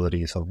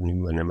capabilities of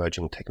new and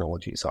emerging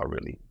technologies are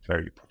really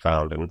very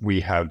profound, and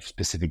we have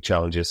specific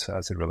challenges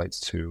as it relates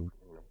to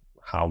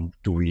how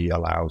do we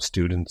allow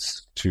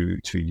students to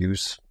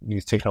use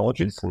these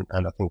technologies?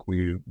 And I think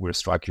we're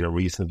striking a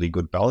reasonably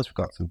good balance. We've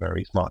got some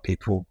very smart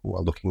people who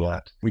are looking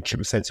at, which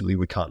sensibly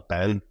we can't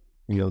ban,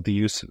 the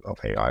use of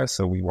AI.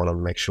 So we want to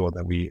make sure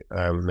that we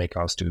make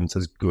our students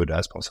as good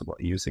as possible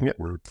at using it.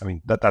 And I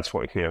mean, that's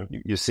what,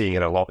 you're seeing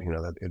it a lot,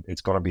 that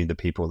it's going to be the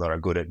people that are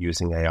good at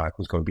using AI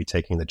who's going to be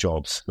taking the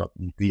jobs, not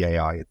the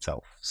AI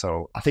itself.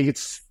 So I think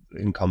it's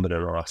incumbent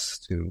on us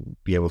to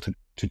be able to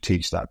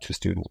teach that to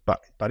students.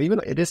 But even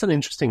it is an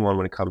interesting one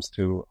when it comes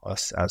to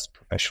us as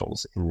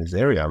professionals in this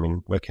area. I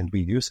mean, where can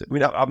we use it? I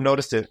mean, I've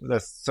noticed it.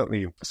 There's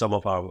certainly some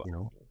of our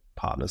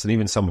partners and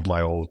even some of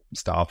my old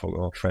staff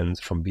or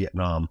friends from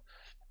Vietnam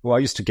who I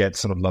used to get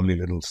sort of lovely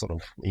little sort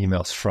of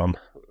emails from,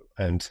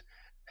 and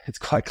it's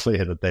quite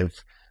clear that they've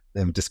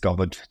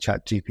discovered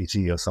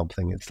ChatGPT or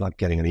something. It's like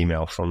getting an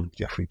email from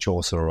Geoffrey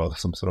Chaucer or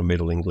some sort of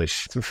Middle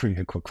English. It's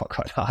really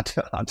quite hard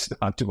to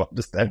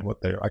understand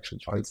what they're actually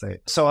trying to say.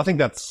 So I think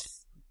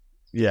that's,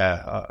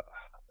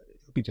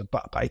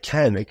 but I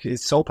can.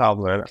 It's so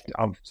powerful. And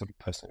I'm sort of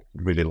personally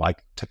really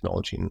like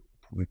technology and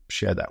we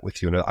share that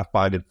with you. And I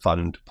find it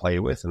fun to play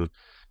with, and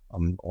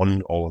I'm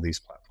on all of these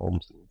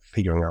platforms and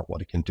figuring out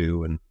what it can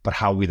do, but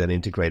how we then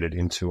integrate it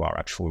into our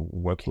actual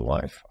working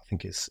life, I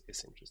think is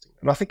interesting.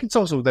 And I think it's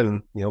also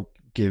then,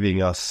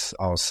 giving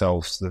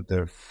ourselves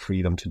the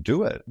freedom to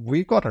do it.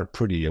 We've got a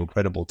pretty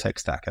incredible tech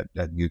stack at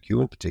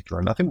UQ in particular,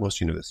 and I think most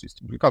universities,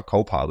 we've got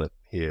Copilot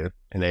here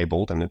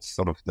enabled, and it's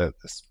sort of the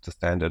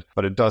standard,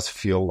 but it does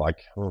feel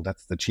like,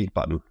 that's the cheat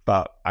button.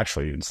 But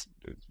actually, it's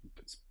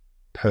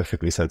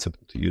perfectly sensible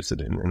to use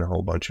it in a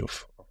whole bunch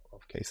of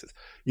cases.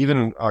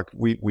 Even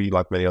we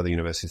like many other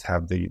universities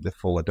have the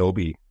full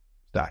Adobe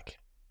stack,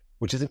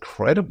 which is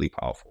incredibly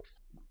powerful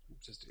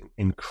just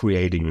in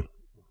creating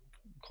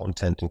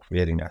content and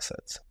creating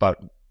assets. But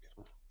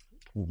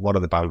what are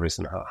the boundaries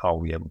and how are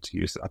we able to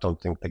use it? I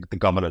don't think the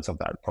governance of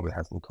that probably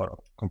hasn't caught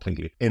up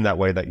completely in that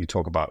way that you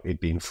talk about it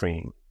being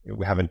freeing.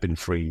 We haven't been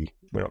free.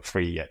 We're not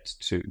free yet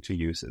to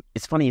use it.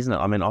 It's funny, isn't it?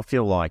 I mean, I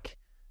feel like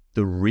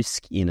the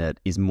risk in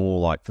it is more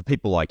like for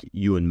people like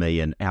you and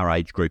me and our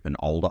age group and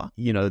older,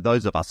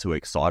 those of us who are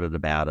excited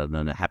about it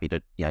and are happy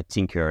to,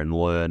 tinker and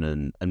learn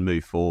and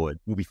move forward,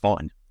 we'll be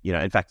fine.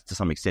 In fact, to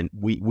some extent,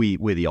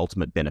 we're the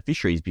ultimate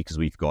beneficiaries because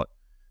we've got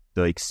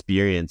the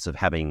experience of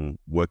having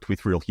worked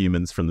with real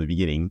humans from the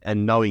beginning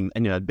and knowing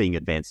and, being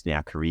advanced in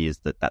our careers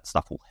that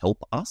stuff will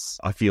help us.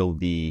 I feel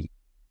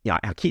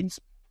our kids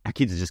our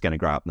kids are just going to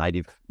grow up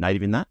native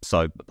in that,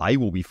 so they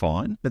will be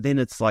fine. But then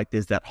it's like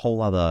there's that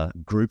whole other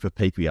group of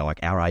people, like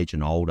our age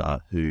and older,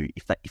 who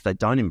if they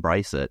don't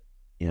embrace it,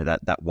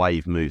 that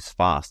wave moves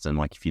fast, and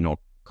like if you're not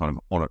kind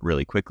of on it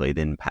really quickly,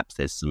 then perhaps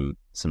there's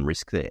some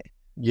risk there.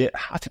 Yeah,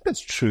 I think that's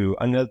true.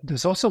 And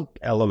there's also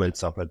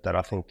elements of it that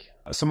I think...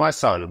 So my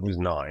son, who's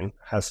 9,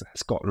 has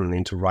gotten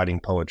into writing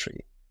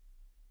poetry,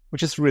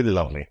 which is really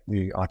lovely.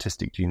 The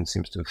artistic gene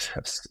seems to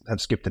have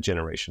skipped a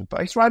generation.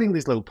 But he's writing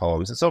these little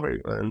poems. It's so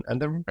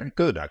and they're very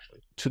good,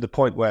 actually, to the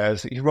point where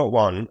he wrote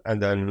one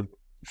and then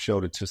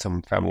showed it to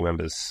some family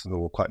members who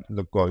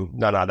were going,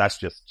 no, that's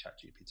just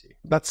ChatGPT.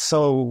 That's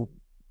so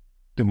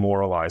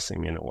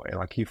demoralizing in a way.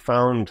 Like he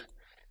found...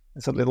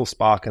 It's a little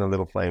spark and a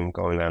little flame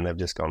going there, and they've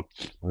just gone,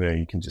 well,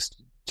 you can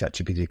just,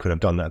 ChatGPT could have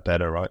done that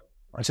better, right?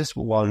 I just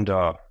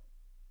wonder,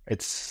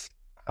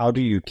 how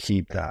do you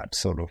keep that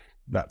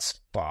that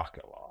spark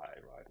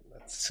alive, right?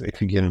 That's,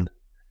 if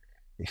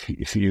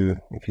you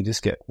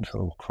just get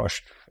sort of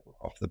crushed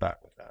off the bat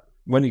with that.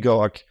 When you go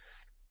like,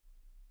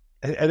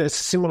 and it's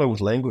similar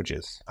with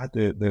languages. I had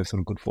the sort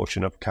of good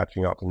fortune of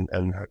catching up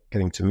and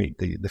getting to meet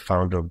the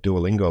founder of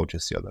Duolingo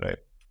just the other day.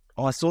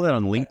 Oh, I saw that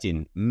on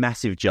LinkedIn.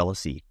 Massive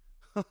jealousy.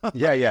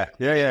 Yeah.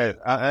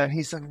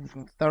 He's a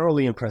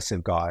thoroughly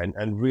impressive guy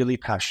and really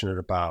passionate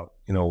about,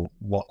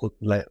 what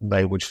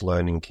language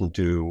learning can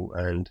do,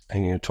 and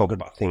talking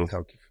about things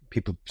like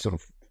people sort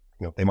of,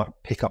 they might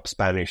pick up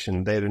Spanish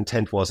and their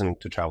intent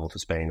wasn't to travel to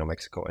Spain or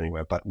Mexico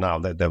anywhere, but now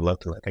they've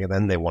learned to,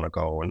 then they want to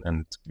go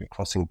and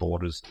crossing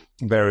borders.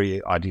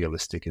 Very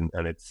idealistic, and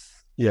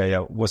it's,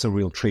 it was a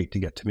real treat to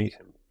get to meet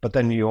him. But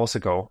then you also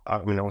go, I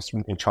was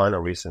in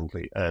China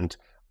recently, and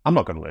I'm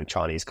not going to learn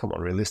Chinese. Come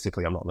on,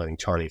 realistically, I'm not learning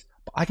Chinese.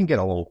 But I can get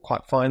along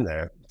quite fine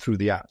there through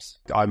the apps.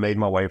 I made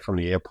my way from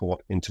the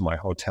airport into my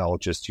hotel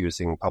just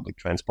using public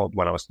transport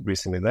when I was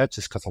recently there,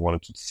 just because I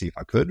wanted to see if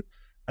I could.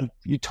 And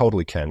you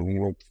totally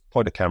can.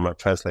 Point a camera,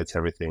 translates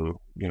everything.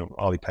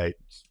 Alipay,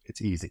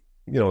 it's easy.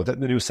 The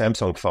new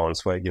Samsung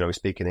phones where, you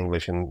speak in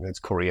English and it's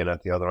Korean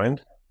at the other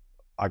end.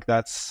 Like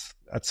that's,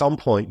 at some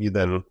point, you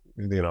then...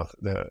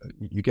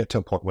 you get to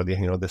a point where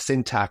the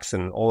syntax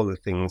and all of the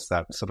things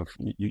that sort of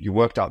you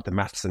worked out the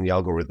maths and the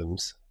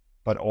algorithms,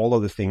 but all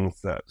of the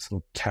things that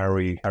sort of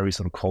carry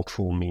sort of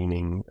cultural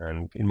meaning.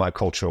 And in my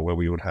culture, where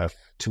we would have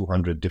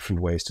 200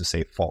 different ways to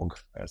say fog,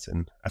 as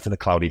in a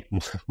cloudy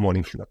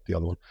morning, not the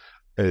other one.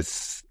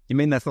 You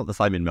mean that's not the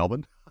same in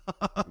Melbourne?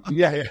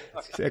 Yeah,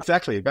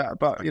 exactly. But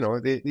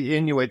the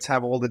Inuits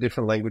have all the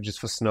different languages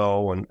for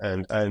snow,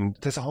 and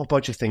there's a whole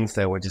bunch of things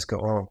there where you just go,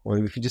 oh,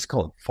 well, if you just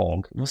call it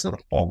fog, it's not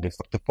a fog. It's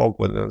like the fog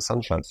where the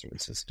sun shines through.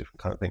 It's just a different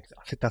kind of thing.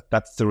 I think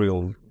that's the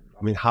real.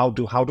 How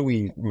do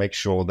we make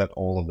sure that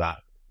all of that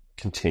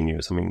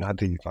continues? How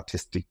do you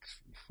artistic?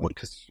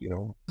 Because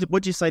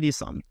what'd you say to your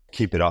son?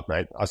 Keep it up,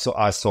 mate. I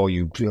saw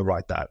you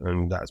write that,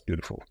 and that's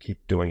beautiful.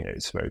 Keep doing it.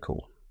 It's very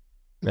cool.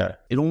 Yeah.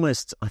 It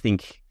almost, I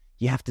think,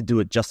 you have to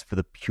do it just for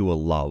the pure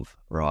love,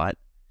 right?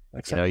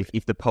 Exactly.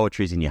 If the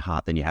poetry is in your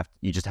heart, then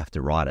you just have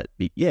to write it.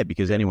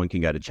 Because anyone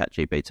can go to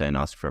ChatGPT and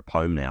ask for a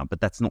poem now,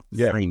 but that's not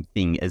the same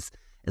thing as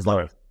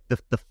like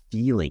the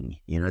feeling,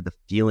 the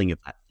feeling of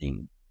that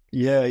thing.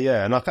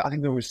 Yeah, and I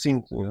think that we've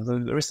seen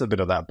there is a bit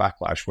of that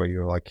backlash where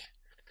you're like,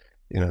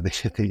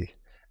 the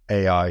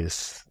AI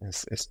is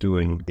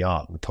doing the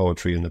art, the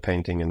poetry, and the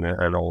painting,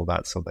 and all of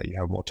that, so that you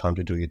have more time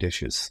to do your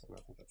dishes,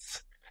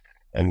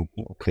 and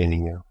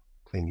cleaning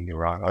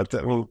your eye.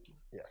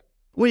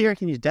 What do you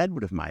reckon your dad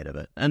would have made of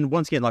it? And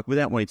once again, like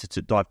without wanting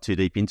to dive too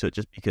deep into it,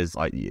 just because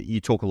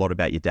you talk a lot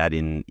about your dad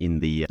in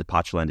the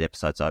Departureland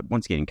episode. So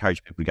once again,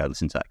 encourage people to go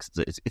listen to that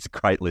because it's a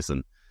great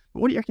listen. But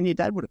what do you reckon your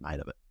dad would have made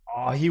of it?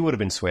 Oh, he would have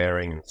been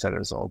swearing and said it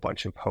was all a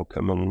bunch of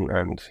hokum,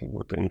 and he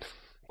would have been.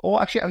 Oh,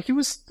 actually, he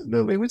was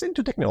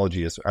into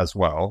technology as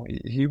well.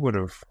 He would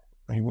have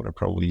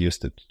probably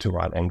used it to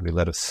write angry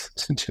letters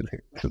to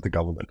the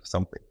government or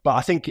something. But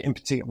I think in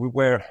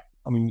particular,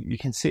 you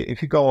can see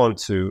if you go on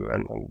to,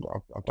 and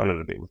I've done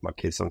it a bit with my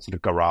kids on sort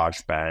of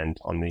GarageBand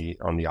on the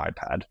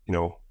iPad.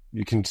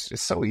 You can.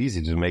 It's so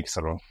easy to make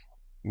sort of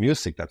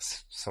music that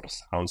sort of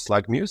sounds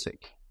like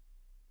music,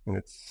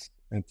 and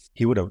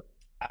he would have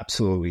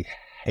absolutely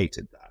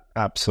hated that.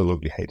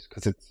 Absolutely hated,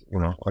 because it's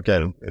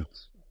again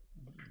it's.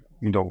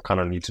 You don't kind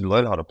of need to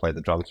learn how to play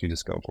the drums. You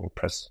just go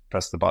press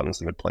the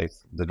buttons and it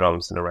plays the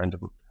drums in a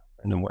random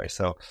way.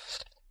 So,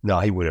 no,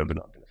 he would have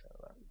not been a fan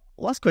of that.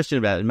 Last question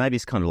about it, maybe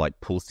it's kind of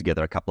like pulls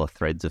together a couple of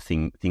threads of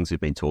things we've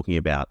been talking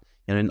about.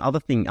 And in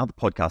other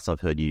podcasts I've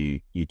heard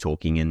you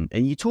talking, and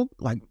you talk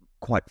like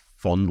quite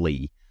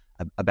fondly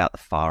about the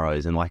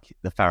Faroes and like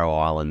the Faroe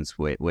Islands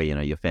where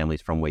your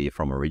family's from, where you're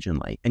from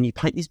originally. And you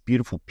paint this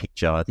beautiful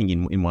picture. I think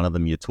in one of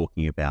them you're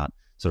talking about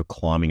sort of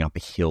climbing up a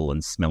hill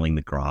and smelling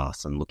the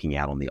grass and looking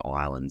out on the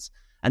islands.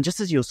 And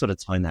just as you're sort of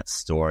telling that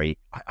story,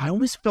 I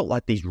almost felt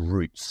like these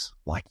roots,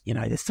 like,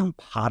 there's some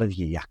part of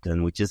you,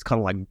 Jogvan, which is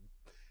kind of like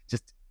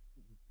just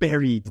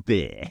buried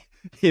there,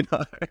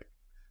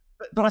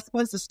 But I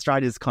suppose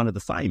Australia's kind of the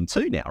same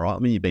too now,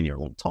 right? You've been here a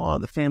long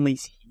time, the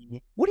family's here.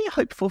 What do you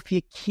hope for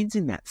your kids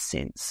in that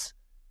sense?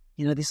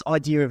 this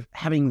idea of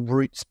having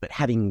roots but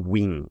having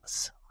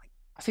wings.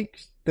 I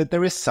think that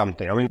there is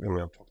something.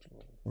 I'm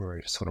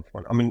very sort of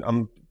one.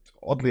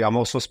 I'm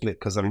also split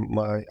because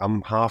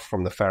I'm half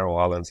from the Faroe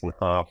Islands and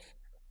half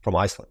from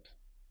Iceland.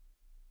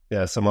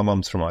 Yeah, so my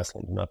mum's from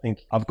Iceland, and I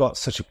think I've got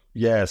such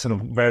a sort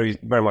of very,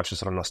 very much a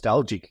sort of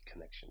nostalgic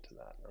connection to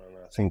that. And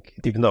I think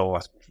even though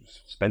I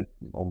spent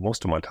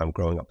most of my time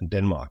growing up in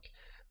Denmark,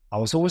 I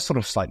was always sort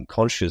of slightly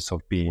conscious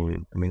of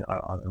being.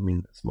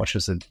 As much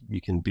as you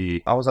can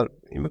be. I was an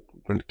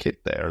immigrant kid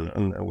there,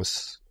 and I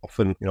was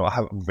often, I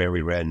have a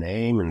very rare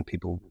name, and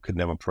people could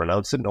never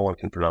pronounce it. No one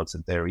can pronounce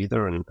it there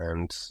either,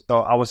 and so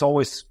I was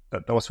always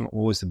that was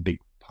always a big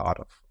part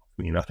of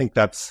me. And I think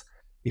that's.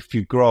 If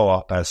you grow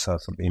up as a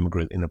sort of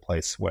immigrant in a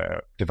place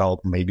where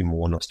develop maybe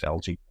more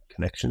nostalgic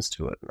connections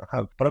to it.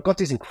 But I've got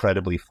these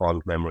incredibly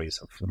fond memories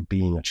of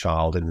being a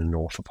child in the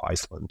north of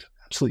Iceland.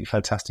 Absolutely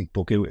fantastic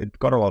book. It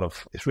got a lot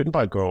of. It's written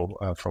by a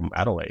girl from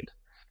Adelaide,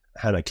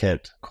 Hannah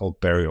Kent, called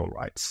Burial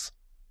Rites.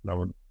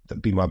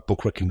 That'd be my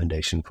book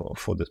recommendation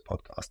for this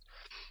podcast.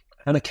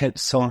 Hannah Kent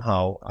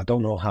somehow, I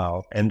don't know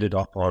how, ended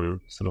up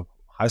on sort of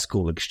high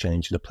school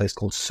exchange in a place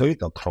called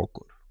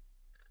Sauðárkrókur.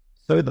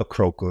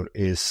 Sauðárkrókur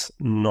is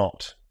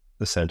not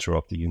the center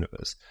of the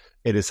universe.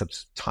 It is a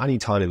tiny,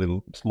 tiny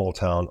little small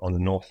town on the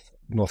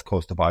north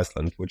coast of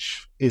Iceland,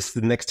 which is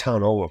the next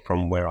town over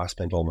from where I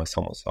spent all my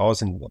summers. I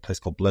was in a place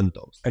called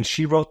Blönduós. And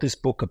she wrote this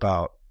book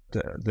about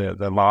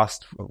the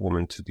last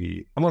woman to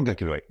be... I'm not going to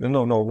give it away.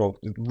 No.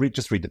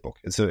 Just read the book.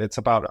 It's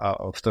about...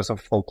 there's some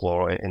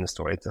folklore in the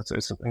story.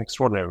 It's an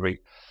extraordinary read.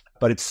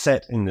 But it's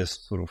set in this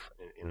sort of...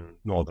 in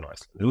northern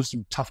Iceland. It was a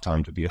tough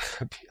time to be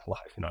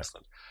alive in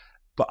Iceland.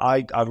 But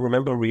I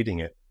remember reading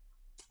it,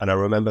 and I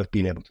remember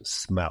being able to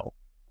smell.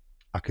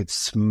 I could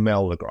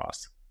smell the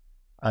grass.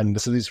 And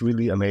so these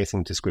really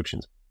amazing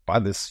descriptions by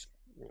this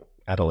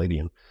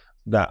Adelaidean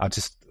that I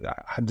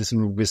had this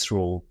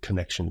visceral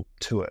connection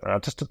to it.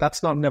 And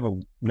that's not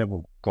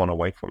never gone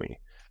away from me.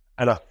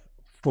 And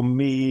for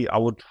me, I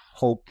would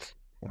hope,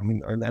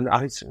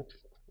 it's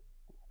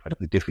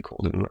incredibly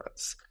difficult, and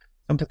that's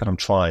something that I'm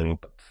trying,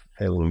 but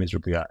failing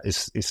miserably at,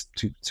 is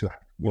to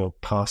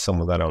pass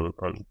some of that on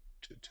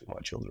to my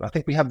children. I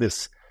think we have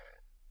this.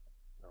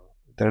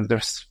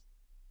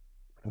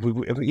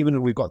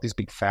 We've got these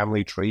big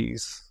family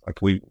trees. Like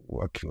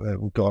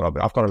I've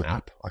got an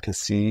app. I can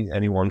see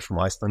anyone from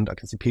Iceland. I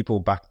can see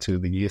people back to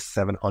the year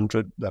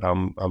 700 that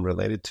I'm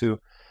related to.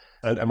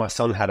 And my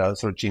son had a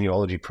sort of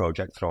genealogy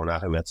project thrown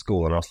at him at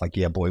school, and I was like,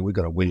 "Yeah, boy, we're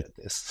gonna win at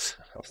this."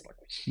 I was like,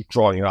 keep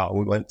drawing it out.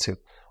 We went to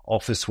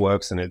Office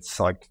Works, and it's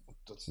like,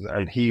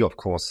 and he, of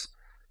course,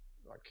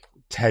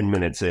 10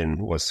 minutes in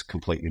was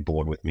completely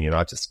bored with me, and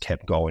I just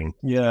kept going.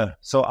 Yeah.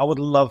 So I would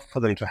love for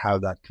them to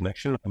have that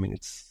connection.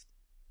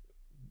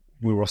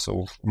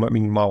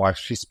 My wife,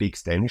 she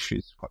speaks Danish.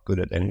 She's quite good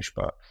at Danish,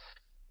 but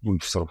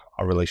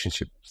our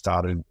relationship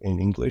started in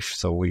English,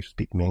 so we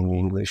speak mainly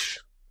English.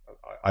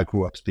 I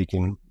grew up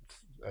speaking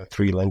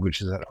 3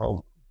 languages at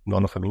home,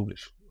 none of them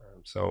English.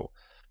 So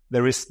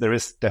there is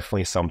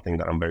definitely something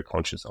that I'm very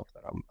conscious of,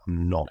 that I'm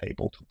not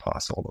able to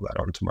pass all of that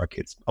on to my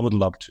kids. I would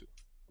love to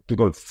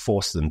go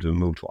force them to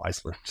move to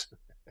Iceland.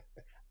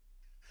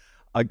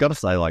 I got to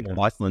say,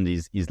 Iceland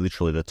is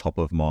literally the top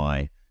of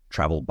my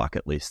travel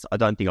bucket list. I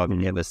don't think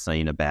I've ever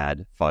seen a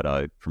bad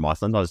photo from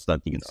Iceland. I just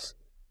don't think it's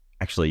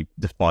actually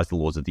defies the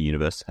laws of the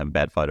universe to have a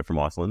bad photo from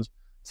Iceland.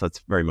 So it's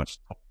very much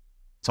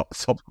top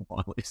of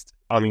my list.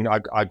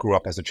 I grew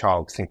up as a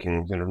child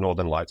thinking,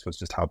 Northern Lights was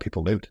just how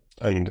people lived.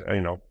 And,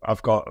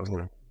 I've got,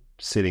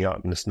 sitting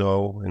out in the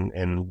snow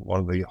in one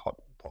of the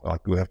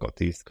we have got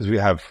these, because we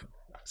have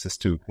access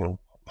to,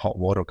 hot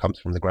water comes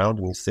from the ground,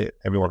 and you sit.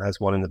 Everyone has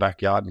one in the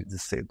backyard. You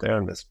just sit there,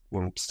 and there's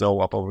snow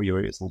up over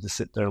your ears, and you just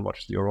sit there and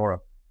watch the aurora.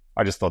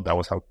 I just thought that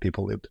was how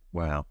people lived.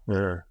 Wow,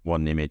 yeah. What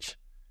an image!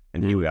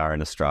 And here we are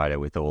in Australia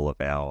with all of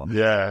our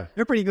there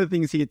are pretty good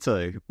things here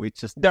too. We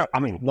just not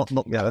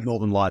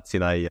Northern Lights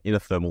in a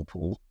thermal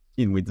pool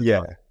in winter.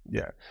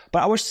 Yeah.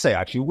 But I wish to say,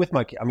 actually, with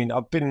my,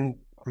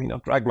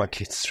 I've dragged my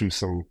kids through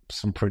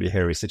some pretty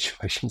hairy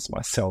situations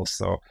myself.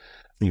 So,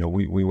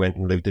 we went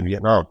and lived in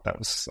Vietnam.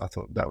 I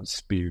thought that would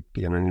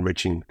be an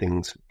enriching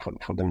thing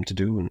for them to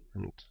do,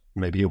 and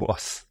maybe it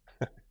was.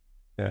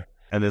 Yeah.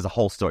 And there's a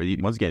whole story.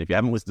 Once again, if you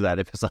haven't listened to that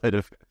episode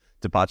of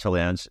Departure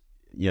Lounge,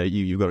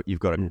 you've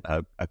got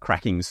a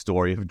cracking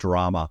story of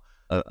drama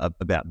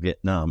about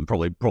Vietnam.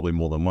 Probably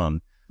more than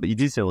one. But you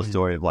did tell a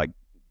story of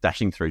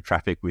dashing through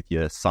traffic with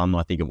your son.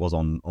 I think it was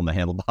on the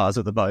handlebars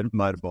of the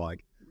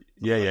motorbike.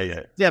 Yeah.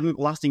 Do you have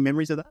lasting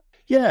memories of that?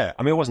 Yeah,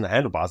 it wasn't the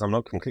handlebars. I'm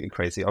not completely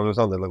crazy. I was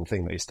on the little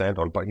thing that you stand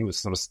on, but he was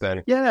sort of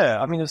standing.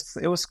 Yeah,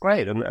 it was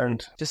great,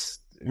 and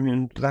just,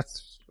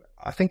 that's,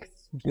 I think,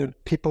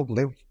 people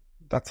live.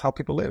 That's how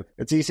people live.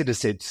 It's easy to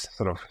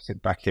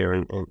sit back here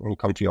in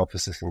country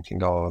offices and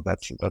think, oh,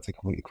 that's a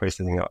completely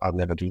crazy thing. I'll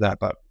never do that,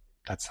 but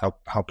that's how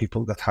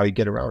you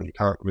get around. You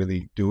can't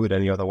really do it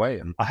any other way.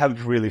 And I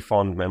have really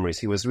fond memories.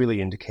 He was really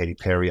into Katy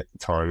Perry at the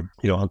time.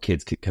 How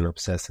kids can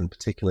obsess, and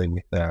particularly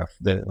with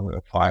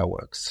the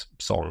fireworks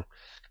song.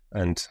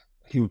 And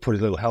he would put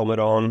his little helmet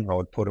on. I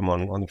would put him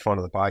on the front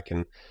of the bike,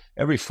 and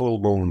every full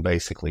moon,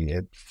 basically,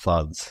 it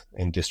floods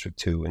in District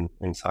 2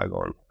 in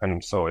Saigon.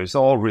 And so it's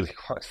all really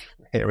quite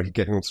hairy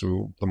getting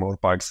through the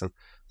motorbikes, and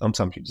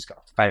sometimes you just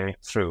got to bang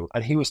through.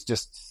 And he was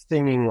just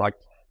singing like,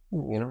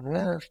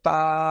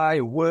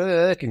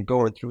 firework, and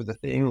going through the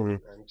thing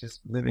and just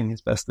living his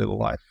best little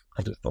life.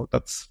 I just thought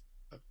that's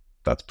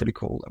pretty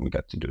cool that we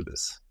got to do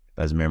this.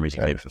 Those memories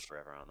you keep for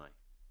forever, aren't they?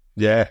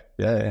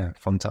 Yeah.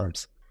 Fun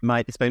times.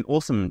 Mate, it's been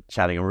awesome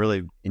chatting. I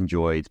really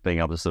enjoyed being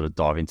able to sort of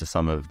dive into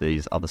some of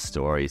these other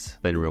stories. It's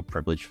been a real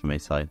privilege for me.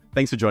 So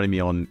thanks for joining me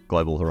on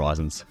Global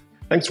Horizons.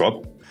 Thanks,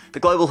 Rob. The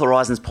Global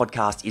Horizons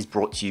podcast is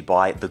brought to you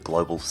by the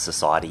Global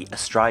Society,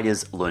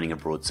 Australia's learning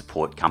abroad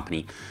support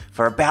company.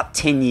 For about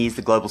 10 years,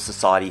 the Global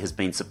Society has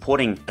been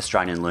supporting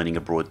Australian learning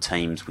abroad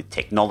teams with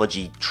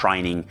technology,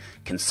 training,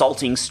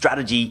 consulting,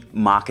 strategy,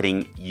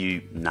 marketing,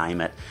 you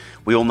name it.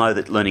 We all know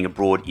that learning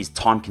abroad is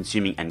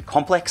time-consuming and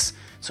complex,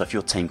 so if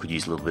your team could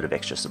use a little bit of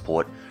extra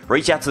support,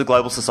 reach out to the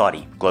Global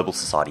Society,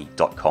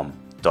 globalsociety.com.au.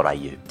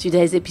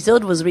 Today's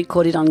episode was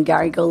recorded on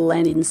Garigal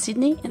Land in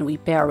Sydney, and we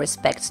pay our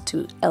respects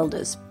to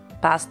elders,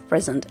 past,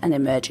 present, and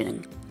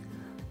emerging.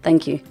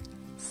 Thank you.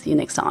 See you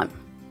next time.